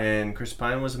 Yeah. And Chris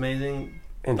Pine was amazing.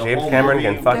 And The James whole Cameron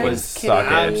movie can fucking was suck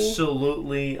it.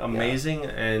 absolutely amazing.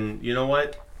 And you know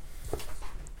what?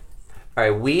 All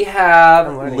right, we have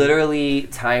I'm learning. literally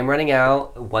time running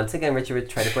out. Once again, Richard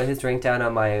tried to put his drink down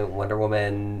on my Wonder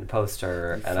Woman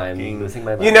poster, and I'm fucking- losing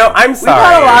my mind. You know, I'm We've had a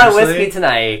sorry. lot of Seriously? whiskey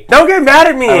tonight. Don't get mad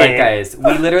at me. All right, guys,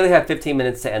 we literally have 15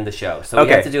 minutes to end the show. So we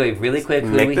Okay. have to do a really quick who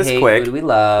Make do we this hate, quick. who do we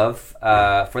love.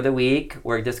 For the week,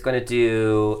 we're just going to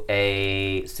do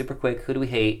a super quick who do we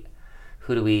hate,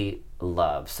 who do we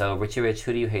love. So, Richie Rich,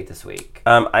 who do you hate this week?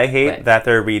 I hate Wait. that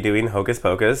they're redoing Hocus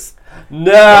Pocus.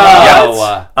 No!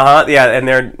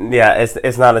 Yeah,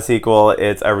 it's not a sequel,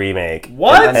 it's a remake.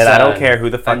 What? And I don't done. care who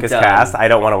the fuck I'm is done. cast. I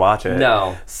don't want to watch it.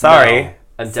 No. Sorry. No.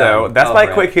 I'm So done. that's my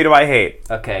Over it. quick who do I hate.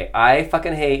 Okay, I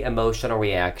fucking hate emotional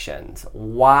reactions.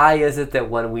 Why is it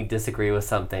that when we disagree with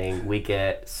something, we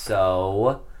get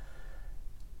so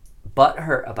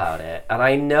butthurt about it? And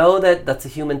I know that that's a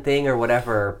human thing or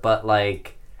whatever, but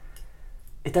like,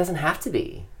 it doesn't have to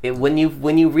be. When you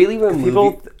really remove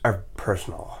People are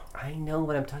personal. I know,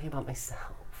 but I'm talking about myself.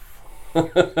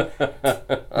 That's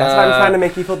why I'm trying to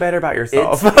make you feel better about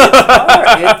yourself. It's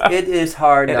hard. It is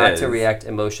hard It not is. to react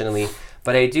emotionally,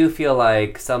 but I do feel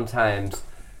like sometimes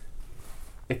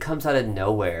it comes out of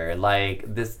nowhere. Like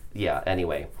this, yeah.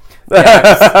 Anyway,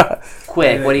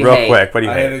 quick. What do you Real hate? quick, what do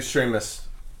you I hate hate? extremists.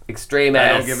 Extreme I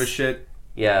ass. don't give a shit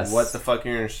Yes. what the fuck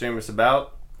you're an extremist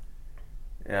about.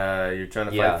 You're trying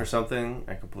to Yeah. fight for something.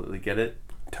 I completely get it.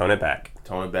 Tone it back.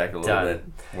 Tone it back a little Done. bit.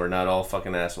 We're not all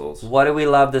fucking assholes. What do we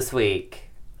love this week?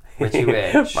 Richie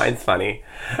Rich. Mine's funny.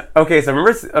 Okay, so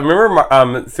remember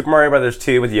Super Mario Brothers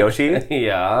 2 with Yoshi?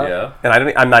 yeah. Yeah.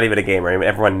 And I'm not even a gamer. I mean,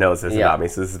 everyone knows this Yeah. about me,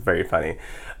 so this is very funny.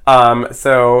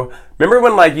 So remember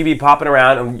when like you'd be popping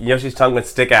around and Yoshi's tongue would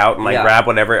stick out and like Yeah. grab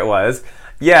whatever it was?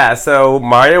 Yeah, so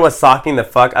Mario was socking the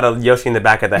fuck out of Yoshi in the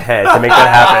back of the head to make that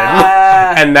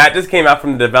happen. And that just came out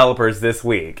from the developers this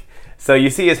week. So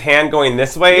you see his hand going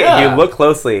this way, Yeah. and you look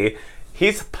closely,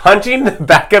 he's punching the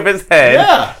back of his head.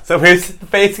 Yeah. So his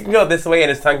face can go this way and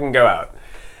his tongue can go out.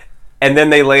 And then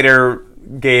they later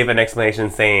gave an explanation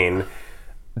saying,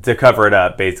 to cover it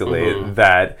up, basically,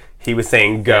 that he was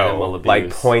saying Animal go, abuse. like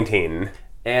pointing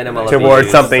Animal towards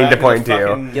abuse. something to Back in point his to.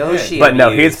 fucking Yoshi. head. But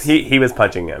no, abuse. he was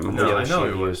punching him. No, I Yoshi know he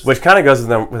abuse. was. Which kind of goes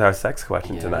with our sex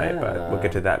question tonight, but Yeah. we'll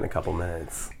get to that in a couple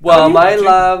minutes. Well, you my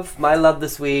watching? love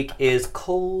this week is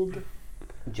Cold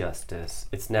Justice.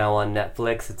 It's now on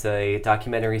Netflix. It's a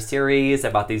documentary series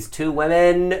about these two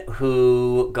women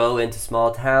who go into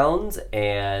small towns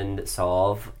and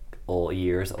solve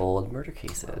years-old murder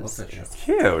cases. I love that show.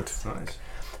 Cute. Nice.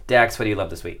 Dax, what do you love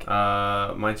this week?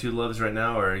 My two loves right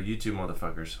now are you two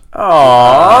motherfuckers.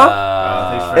 Aww.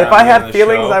 Thanks for If having I me on had the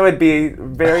feelings, show. I would be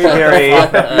very, very. You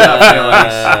have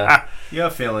feelings. You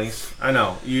have feelings. I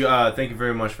know. You. Thank you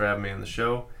very much for having me on the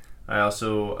show. I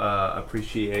also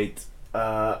appreciate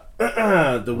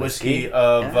the whiskey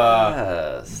of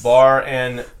Yes. Bar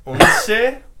and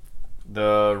Unce,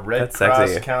 the Red That's Cross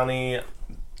sexy. County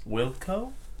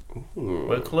Wilco.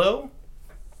 Wicklow.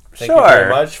 Thank Sure. you very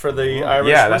much for the Irish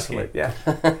Yeah, that's whiskey.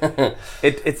 yeah.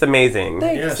 It's amazing.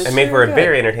 Thanks, Yes. it's It made for a good.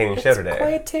 very entertaining show It's today.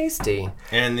 quite tasty.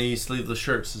 And the sleeveless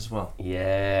shirts as well.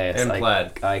 Yes. And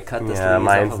plaid. I cut the Yeah, sleeves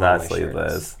mine's off of not all my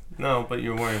sleeveless. shirts. No, but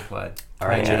you're wearing plaid. All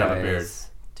right, And you have a beard. guys.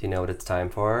 Do you know what it's time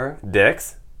for?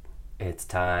 Dicks? It's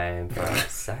time for our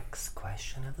sex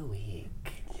question of the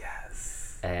week.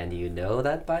 And you know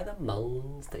that by the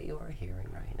moans that you are hearing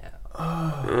right now.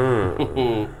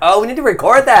 Mm. Oh, we need to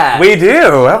record that. We do.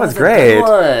 That was a great. good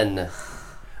one.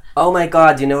 Oh my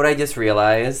god, you know what I just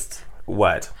realized?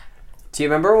 What? Do you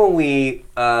remember when we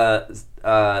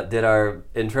did our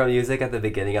intro music at the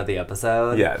beginning of the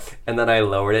episode? Yes. And then I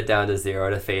lowered it down to 0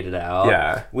 to fade it out?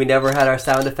 Yeah. We never had our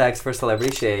sound effects for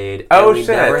Celebrity Shade. Oh, and we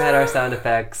shit. never had our sound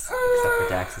effects, except for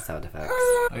Dax's sound effects.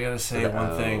 I gotta say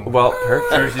one thing. Well,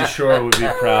 perfect. Jersey Shore would be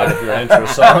proud of your intro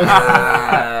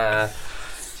song.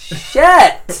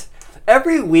 Shit!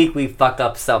 Every week we fuck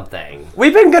up something.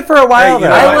 We've been good for a while, Hey, you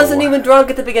though. know, I wasn't even drunk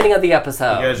at the beginning of the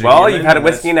episode. You guys are Well, human, you've had a and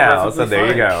whiskey that's now, so perfectly there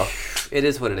you fine. go. It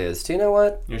is what it is. Do you know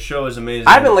what? Your show is amazing.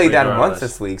 I haven't laid down regardless. once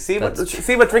this week. See That's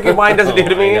true. what drinking wine doesn't do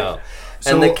to I me? know.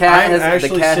 So And the cat I'm has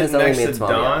actually sitting only next made to small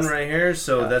Don meals. right here,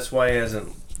 so that's why he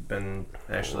hasn't been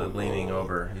actually leaning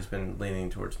over. He's been leaning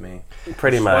towards me.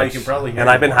 Pretty That's why you much. can probably hear And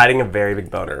I've been more. hiding a very big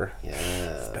boner.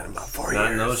 Yeah. Been about 4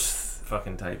 Not in years. those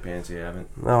fucking tight pants you haven't.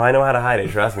 No, I know how to hide it.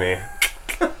 Trust me.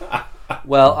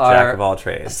 Well, Jack of our all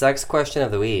trades. sex question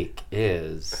of the week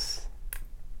is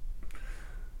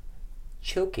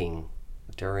choking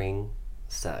during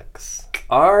sex.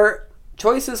 Our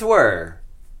choices were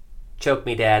choke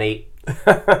me, daddy.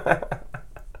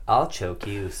 I'll choke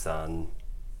you, son.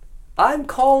 I'm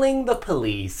calling the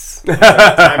police. Time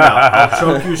out. I'll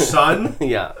choke you, son.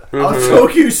 Yeah. I'll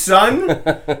choke you, son.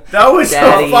 That was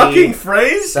Daddy. a fucking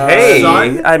phrase. Hey,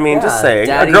 son. I mean, just Yeah, saying.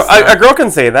 daddy, A girl, son. a girl can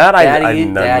say that. I Daddy,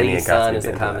 know daddy, me and son Cassidy is a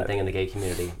didn't do common that. thing in the gay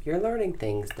community. You're learning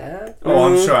things, Dad. Oh,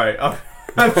 I'm sorry. I'm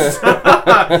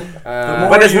sorry.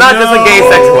 But it's not just a gay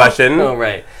sex question. Oh,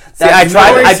 right. See, I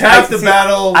tried. Always have see, the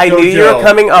battle. I knew you were Jojo.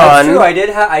 coming That's on. true. I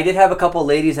did have a couple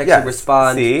ladies actually Yes,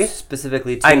 respond see?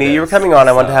 specifically to I knew you were this, coming on.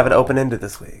 I wanted to have it so, open-ended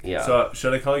this week. Yeah. So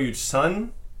should I call you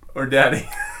son or daddy?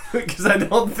 Because I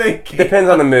don't think Depends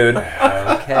on the mood.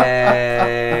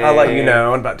 Okay. I'll let you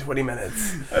know in about 20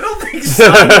 minutes. I don't think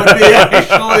son would be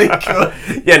actually good.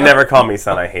 Yeah, never call me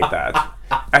son. I hate that.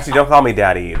 Actually, don't call me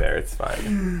daddy either. It's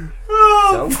fine.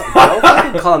 Don't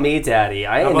fucking call me daddy.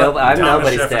 I ain't about I'm Thomas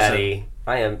nobody's Jefferson? daddy.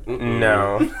 I am.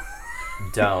 No.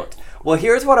 Don't. Well,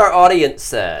 here's what our audience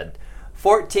said.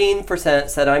 14%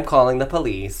 said I'm calling the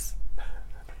police.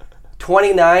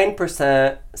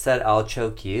 29% said I'll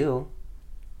choke you.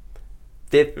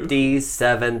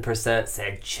 57%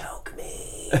 said choke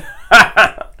me.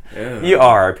 You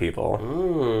are our people.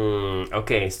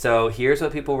 Okay, so here's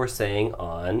what people were saying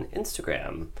on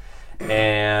Instagram.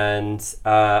 And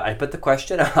I put the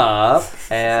question up,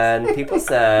 and people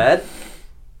said,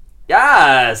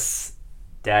 yes!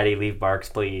 Daddy, leave marks,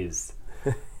 please.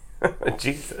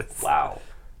 Jesus. Wow.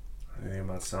 Anything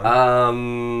about son?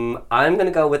 I'm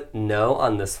gonna go with no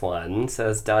on this one,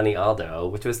 says Donnie Aldo,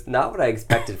 which was not what I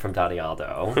expected from Donnie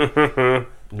Aldo.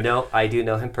 No, I do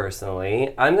know him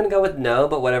personally. I'm gonna go with no,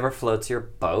 but whatever floats your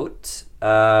boat.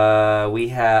 We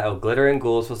had Glitter and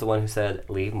Ghouls was the one who said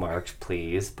leave marks,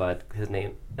 please, but his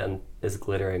name is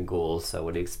Glitter and Ghouls, so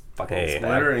what do you fucking Hey. expect?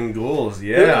 Glitter and ghouls, Who's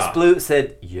yeah. Blue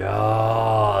said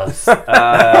yes.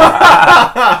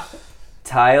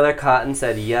 Tyler Cotton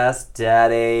said yes,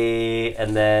 daddy.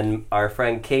 And then our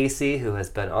friend Casey, who has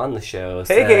been on the show, Hey,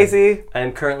 said, Casey. I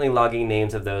am currently logging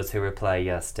names of those who reply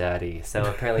yes, daddy. So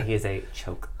apparently he is a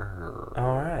choker.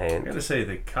 All I right. gotta say,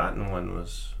 the cotton one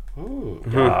was Ooh.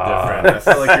 different. I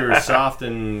felt like you were soft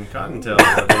and cottontail,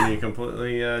 but then you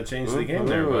completely changed the game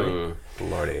there, buddy.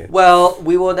 Lordy. Well,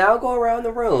 we will now go around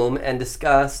the room and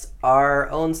discuss our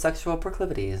own sexual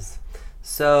proclivities.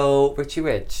 So, Richie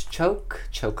Rich, choke,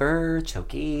 choker,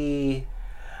 chokey.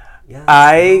 Yes,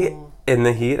 I, no. in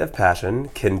the heat of passion,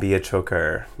 can be a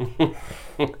choker.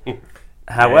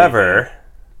 However,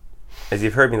 as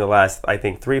you've heard me the last, I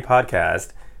think, 3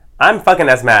 podcasts, I'm fucking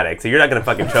asthmatic, so you're not gonna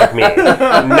fucking choke me.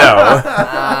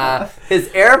 No. His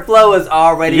airflow is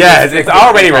already Yes, it's restricted,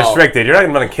 already people. restricted. You're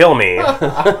not gonna kill me.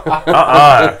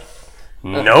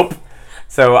 Nope.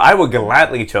 So I will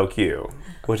gladly choke you,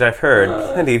 which I've heard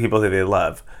plenty of people say they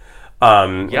love.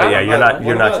 But yeah, you're not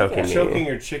What about choking me. choking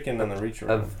your chicken on the reach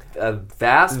around? A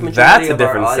vast majority That's a of our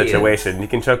different audience, situation. You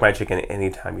can choke my chicken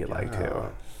anytime you'd like to.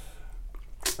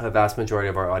 A vast majority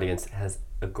of our audience has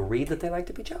agreed that they like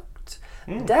to be choked.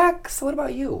 Dax, what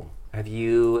about you? Have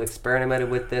you experimented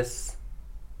with this?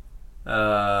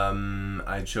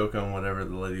 I choke on whatever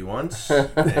the lady wants. And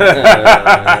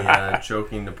the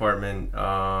choking department,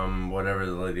 whatever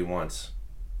the lady wants.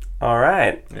 All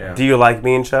right. Yeah. Do you like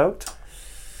being choked?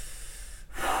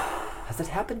 Has it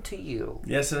happened to you?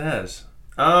 Yes, it has.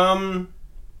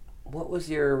 What was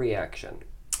your reaction?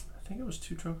 I think it was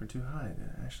too drunk or too high to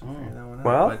actually figure that one out.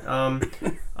 Well,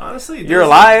 but honestly, You're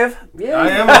alive. Yeah, I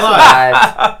am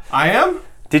alive. I am.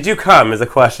 Did you come? Is a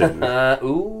question. That's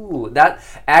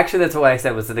what I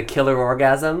said. Was it a killer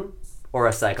orgasm or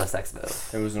a psycho-sex move?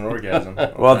 It was an orgasm.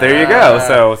 Well, there you go.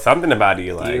 So something about it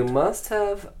you like. You must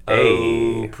have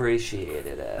Hey.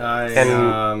 appreciated it.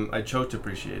 I choked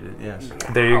appreciated. Yes.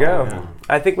 There you go. Yeah.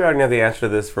 I think we already know the answer to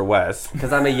this for Wes.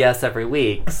 Because I'm a yes every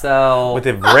week, so... With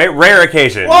a rare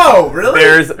occasion. Whoa, really?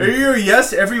 There's- Are you a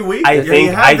yes every week? I You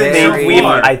think have been so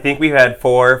far. we've had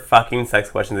 4 fucking sex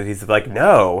questions that he's like,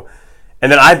 no.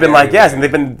 And then I've been like, yes, and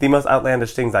they've been the most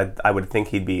outlandish things I would think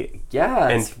he'd be. Yeah,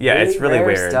 it's really rare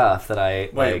weird. stuff that I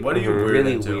Wait, like. what are you weird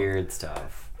really into? weird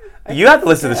stuff. You have to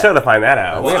listen to the show to find that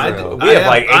out. Well, we have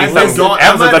like 87 episodes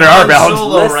under I'm our belt.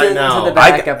 solo Listen right now. to the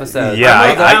back episode. Yeah,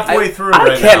 I'm like halfway through I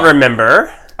right can't now.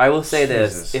 remember. I will say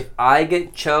Jesus. this: if I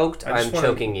get choked, I just I'm wanna-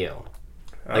 choking you.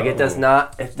 Like it Oh. does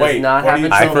not. It does Wait, not what are you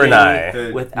happen Eye to for an me eye.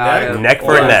 The without Neck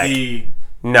for or a neck. The,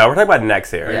 No, we're talking about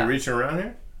necks are here. Yeah. you reaching around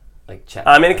here? like check.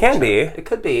 I mean, it can be. It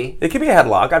could be. It could be a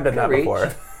headlock. I've done that reach.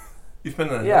 before. You've been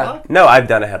in a Yeah. headlock? No, I've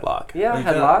done a headlock. Yeah, You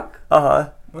headlock. Uh-huh.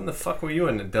 When the fuck were you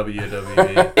in the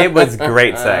WWE? It was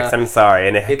great sex. I'm sorry.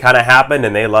 And it kind of happened,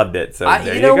 and they loved it. So there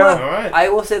You you know go. what? All right. I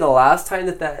will say the last time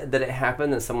that it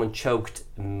happened, that someone choked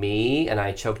me and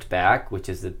I choked back, which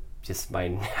is just my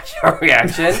natural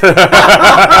reaction.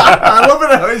 I love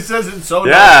it how he says it so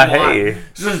Yeah, nonchalant. hey.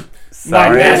 It's just Sorry.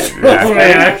 my natural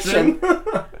reaction.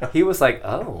 He was like,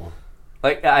 "Oh."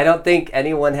 Like, I don't think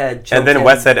anyone had choked And then him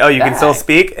Wes said, "Oh, you can still back.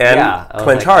 speak and Yeah, I was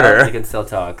clinch like, harder." "Oh, you can still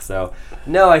talk." So,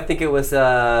 no, I think it was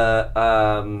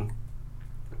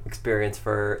experience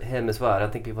for him as well. I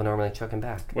don't think people normally choke him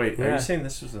back. Wait, are Yeah. you saying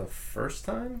this was the first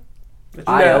time?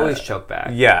 I No. always choke back.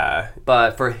 Yeah.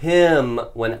 But for him,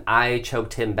 when I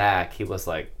choked him back, he was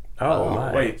like, Oh,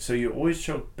 my. Wait, so you always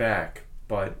choke back,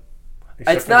 but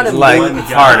It's not a Like, move.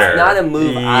 harder. It's not a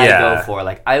move I Yeah. go for.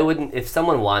 Like I wouldn't if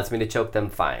someone wants me to choke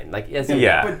them. Fine. Like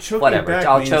Yeah. But choking whatever. back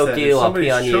I'll means choke that you. if I'll pee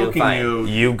somebody's on you. choking Fine.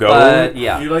 You go. But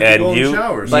yeah. You like And to go in you- the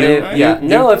showers. But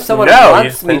right? if someone No, you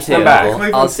wants me clinch them back.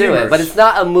 to, I'll do it. But it's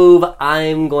not a move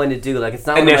I'm going to do. Like it's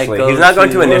not Initially. when I go He's not going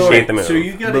to Wait, initiate the move. So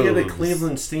you gotta get a Moves.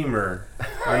 Cleveland steamer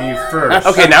on you first.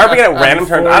 Okay, now we're beginning at random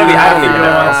turns. I don't even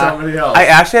know. Somebody else. I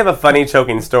actually have a funny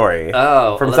choking story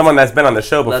Oh, from let's- someone that's been on the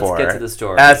show let's before. get to the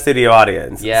story. As studio audience.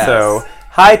 Yes. So,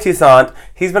 hi Toussaint.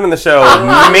 He's been on the show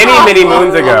many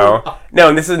moons ago. No,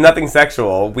 and this is nothing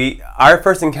sexual. Our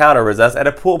first encounter was us at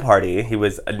a pool party. He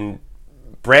was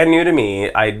brand new to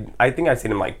me. I think I've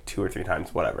seen him like 2 or 3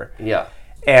 times, whatever. Yeah.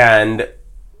 And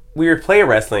we were play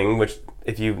wrestling, which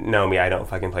if you know me, I don't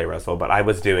fucking play wrestle, but I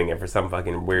was doing it for some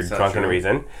fucking weird not drunken true.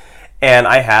 reason. And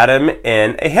I had him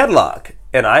in a headlock.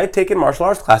 And I had taken martial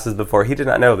arts classes before. He did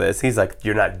not know this. He's like,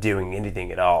 "You're not doing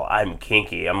anything at all. I'm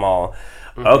kinky." I'm all,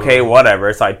 okay,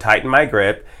 whatever. So I tightened my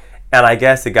grip. And I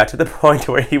guess it got to the point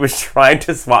where he was trying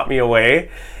to swat me away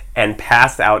and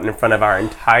passed out in front of our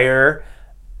entire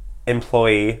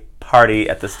employee party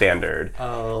at the Standard.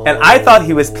 Oh. And I thought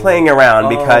he was playing around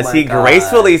because my he God.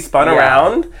 gracefully spun Yeah.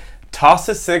 around, tossed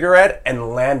a cigarette,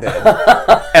 and landed.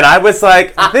 And I was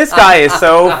like, this guy is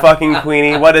so fucking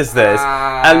Queenie. What is this?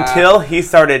 Until he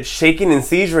started shaking and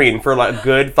seizuring for like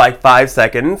good 5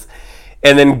 seconds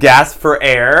and then gasped for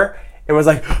air and was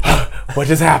like, what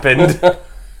just happened?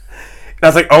 And I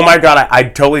was like, oh my God, I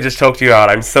totally just choked you out.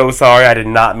 I'm so sorry. I did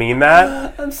not mean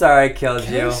that. I'm sorry I killed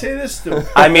Can you. I say this to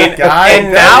I mean, guy?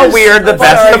 and That now is we are the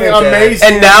best of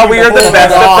amazing. And now we are the Pulled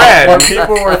best it of off when friends.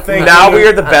 People were thinking Now we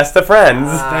are the best of friends.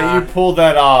 that you pulled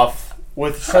that off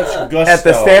with such gusto. At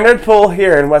the Standard Pool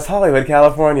here in West Hollywood,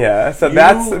 California. So You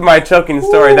that's my choking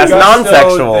story. That's Gustoed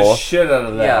non-sexual. the shit out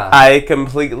of that. Yeah. I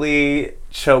completely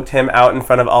choked him out in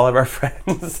front of all of our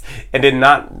friends and did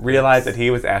not realize that he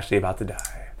was actually about to die.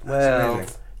 Well,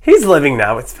 amazing. He's living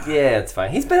now. It's fine. yeah, it's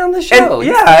fine. He's been on the show. And,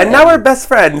 He's yeah, and now fine. we're best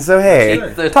friends. So hey,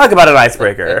 Good. talk about an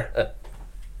icebreaker.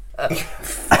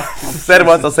 Said it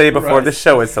once, I'll say it before. Christ. This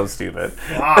show is so stupid.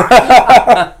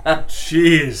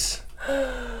 Jeez.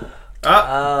 With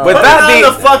Put that it being,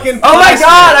 on the fucking oh my plastic.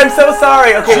 God, I'm so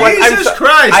sorry. Okay, Jesus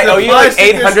Christ, I the owe you like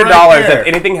plastic is $800 right there. if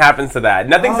anything happens to that.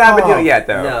 Nothing's happened to it yet,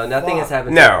 though. No, nothing has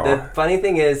happened. No. The funny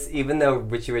thing is, even though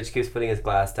Richie Rich keeps putting his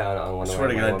glass down on one of Swear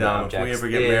to my God, mobile Dom, if we objects ever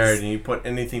get is married and you put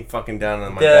anything fucking down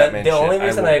on my Batman the only shit,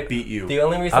 reason I will I beat you. The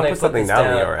only reason I'll I put put something this down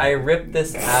down, when you're right. I ripped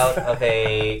this out of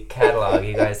a catalog.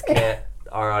 You guys can't,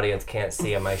 our audience can't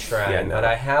see on my shrine, Yeah, no. but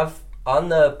I have on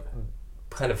the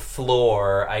kind of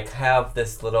floor. I have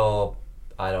this little,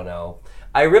 I don't know.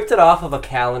 I ripped it off of a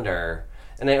calendar,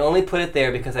 and I only put it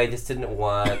there because I just didn't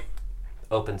want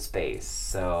open space.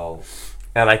 So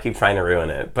And I keep trying to ruin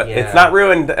it. But Yeah. it's not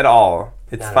ruined at all.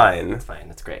 It's no, fine. It's fine.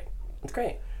 It's great. It's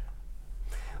great.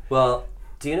 Well,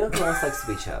 do you know who else likes to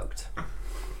be choked?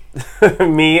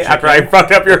 Me after I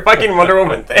fucked up your fucking Wonder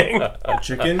Woman thing. A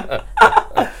chicken?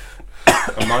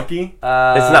 A monkey?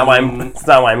 It's not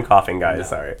why I'm coughing, guys.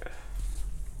 Sorry.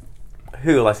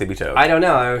 Who likes to be choked? I don't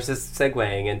know. I was just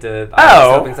segueing into. I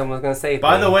was hoping someone was going to say.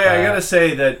 By the way, I gotta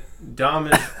say that Don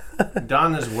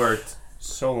has worked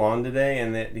so long today,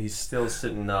 and that he's still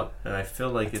sitting up, and I feel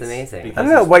like it's amazing. I don't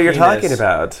know what you're talking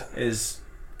about. Is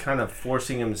kind of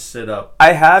forcing him to sit up.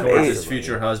 I have towards his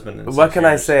future husband. What can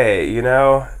I say? You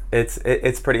know, it's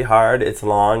pretty hard. It's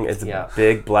long. It's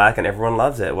big, black, and everyone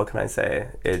loves it. What can I say?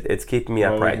 It's keeping me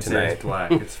upright tonight. It's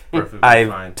black. It's perfectly I've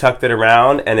fine. tucked it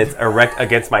around, and it's erect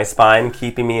against my spine,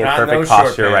 keeping me in perfect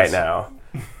posture right now.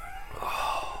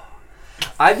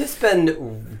 I've just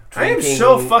been I am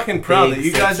so fucking proud that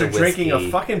you guys are drinking a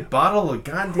fucking bottle of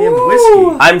goddamn Woo!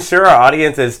 whiskey. I'm sure our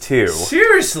audience is too.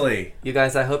 Seriously. You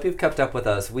guys, I hope you've kept up with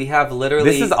us. We have literally...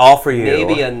 This is all for you.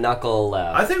 Maybe a knuckle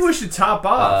left. I think we should top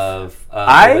off.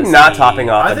 I'm not topping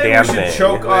off I a think damn we should thing.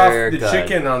 choke off We're the good.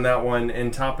 chicken on that one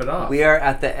and top it off. We are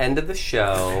at the end of the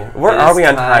show. Where It are is we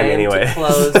on time to anyway?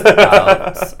 Close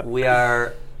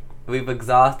out. We've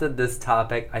exhausted this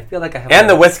topic. I feel like I have... And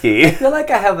the I whiskey. feel like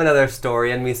I have another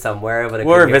story in me somewhere, but it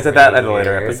We'll could get revisit that really at a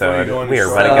later weird. episode. Before you go on We your are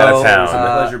show, running out of So, town. It's a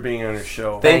pleasure being on your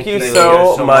show. Thank you you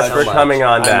so so much much. for coming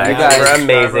on, I Dax. know you guys- You're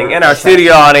amazing. Trevor. And our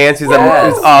studio audience, who's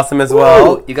Yes. who's awesome as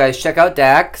well. You guys check out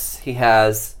Dax. He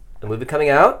has a movie coming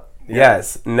out.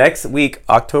 Yes, next week,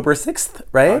 October 6th,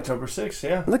 right? October 6th,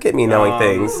 yeah. Look at me knowing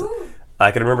things.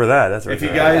 I can remember that. That's right. If you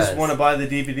guys want to buy the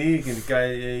DVD,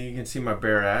 you can see my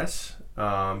bare ass. Ooh.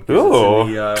 On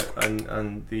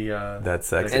the That's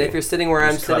sexy. And if you're sitting where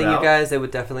I'm Just cut sitting, you out. guys, it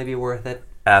would definitely be worth it. It was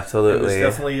Absolutely.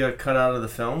 definitely cut out of the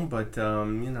film, but you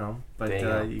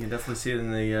There you can definitely see it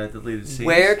in the deleted scenes.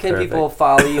 Where can Perfect. people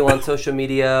follow you on social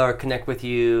media or connect with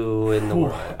you in the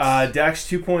world? Dax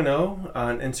 2.0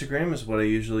 on Instagram is what I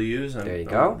usually use. There you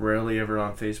go. I'm rarely ever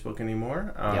on Facebook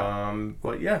anymore.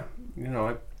 But yeah,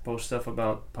 I post stuff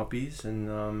about puppies,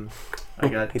 and I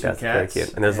got two That's very cats.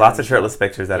 cute. And there's lots of shirtless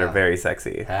pictures that are Yeah. very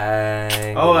sexy.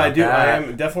 Hey, Oh, I about do. that. I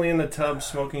am definitely in the tub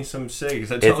smoking some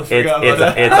cigs. I It's, totally it's, forgot it's,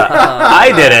 about that. it's,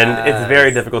 I didn't. It's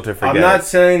very difficult to forget. I'm not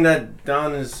saying that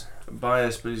Don is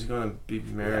biased, but he's going to be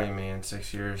marrying me in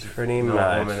 6 years. If Pretty no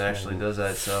much. woman actually does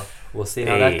that, so We'll see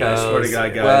how Hey. that goes. I swear to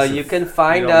God, guys, well, if you can you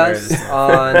find don't marry us this man.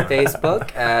 on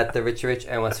Facebook at the Richie Rich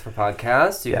and Westford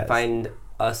Podcast. You Yes. can find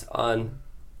us on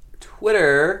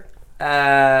Twitter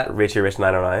at Richie Rich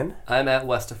 909. I'm at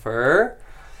Westifer.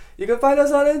 You can find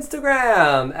us on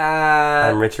Instagram at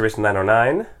I'm Richie Rich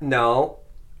 909. no.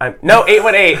 No,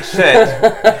 818. Shit.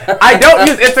 I don't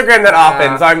use Instagram that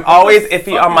often, so I'm always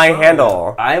iffy on my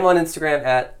handle. I'm on Instagram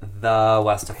at the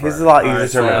Westifer. His is a lot easier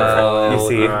Alright, to remember. So You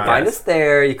see, you can find yes. us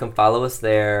there. You can follow us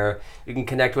there. You can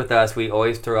connect with us. We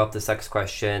always throw up the sex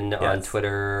question on Yes.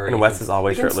 Twitter. And You Wes can- is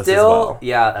always you can shirtless as well.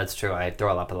 Yeah, that's true. I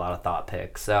throw up a lot of thought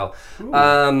pics. So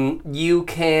you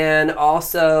can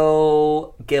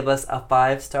also give us a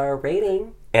 5-star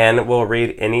rating. And we'll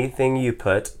read anything you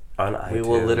put on iTunes. We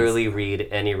will literally read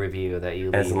any review that you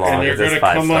As leave. long and as you're it's going to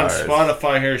 5 come on stars.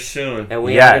 Spotify here soon. And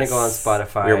we Yes. are going to go on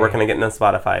Spotify. We're working on getting on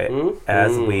Spotify Mhm.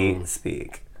 as we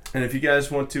speak. And if you guys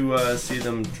want to see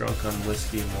them drunk on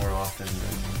whiskey more often,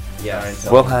 then Yes.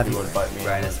 We'll have you you. would invite me.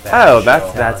 Write us back. Oh, Tell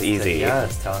us that's to- easy.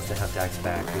 Yes, tell us to have Dax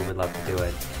back. We would love to do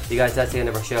it. You guys, that's the end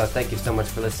of our show. Thank you so much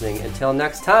for listening. Until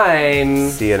next time.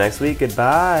 See you next week.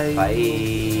 Goodbye.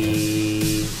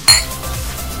 Bye.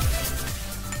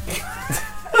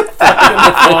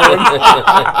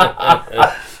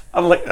 I'm like.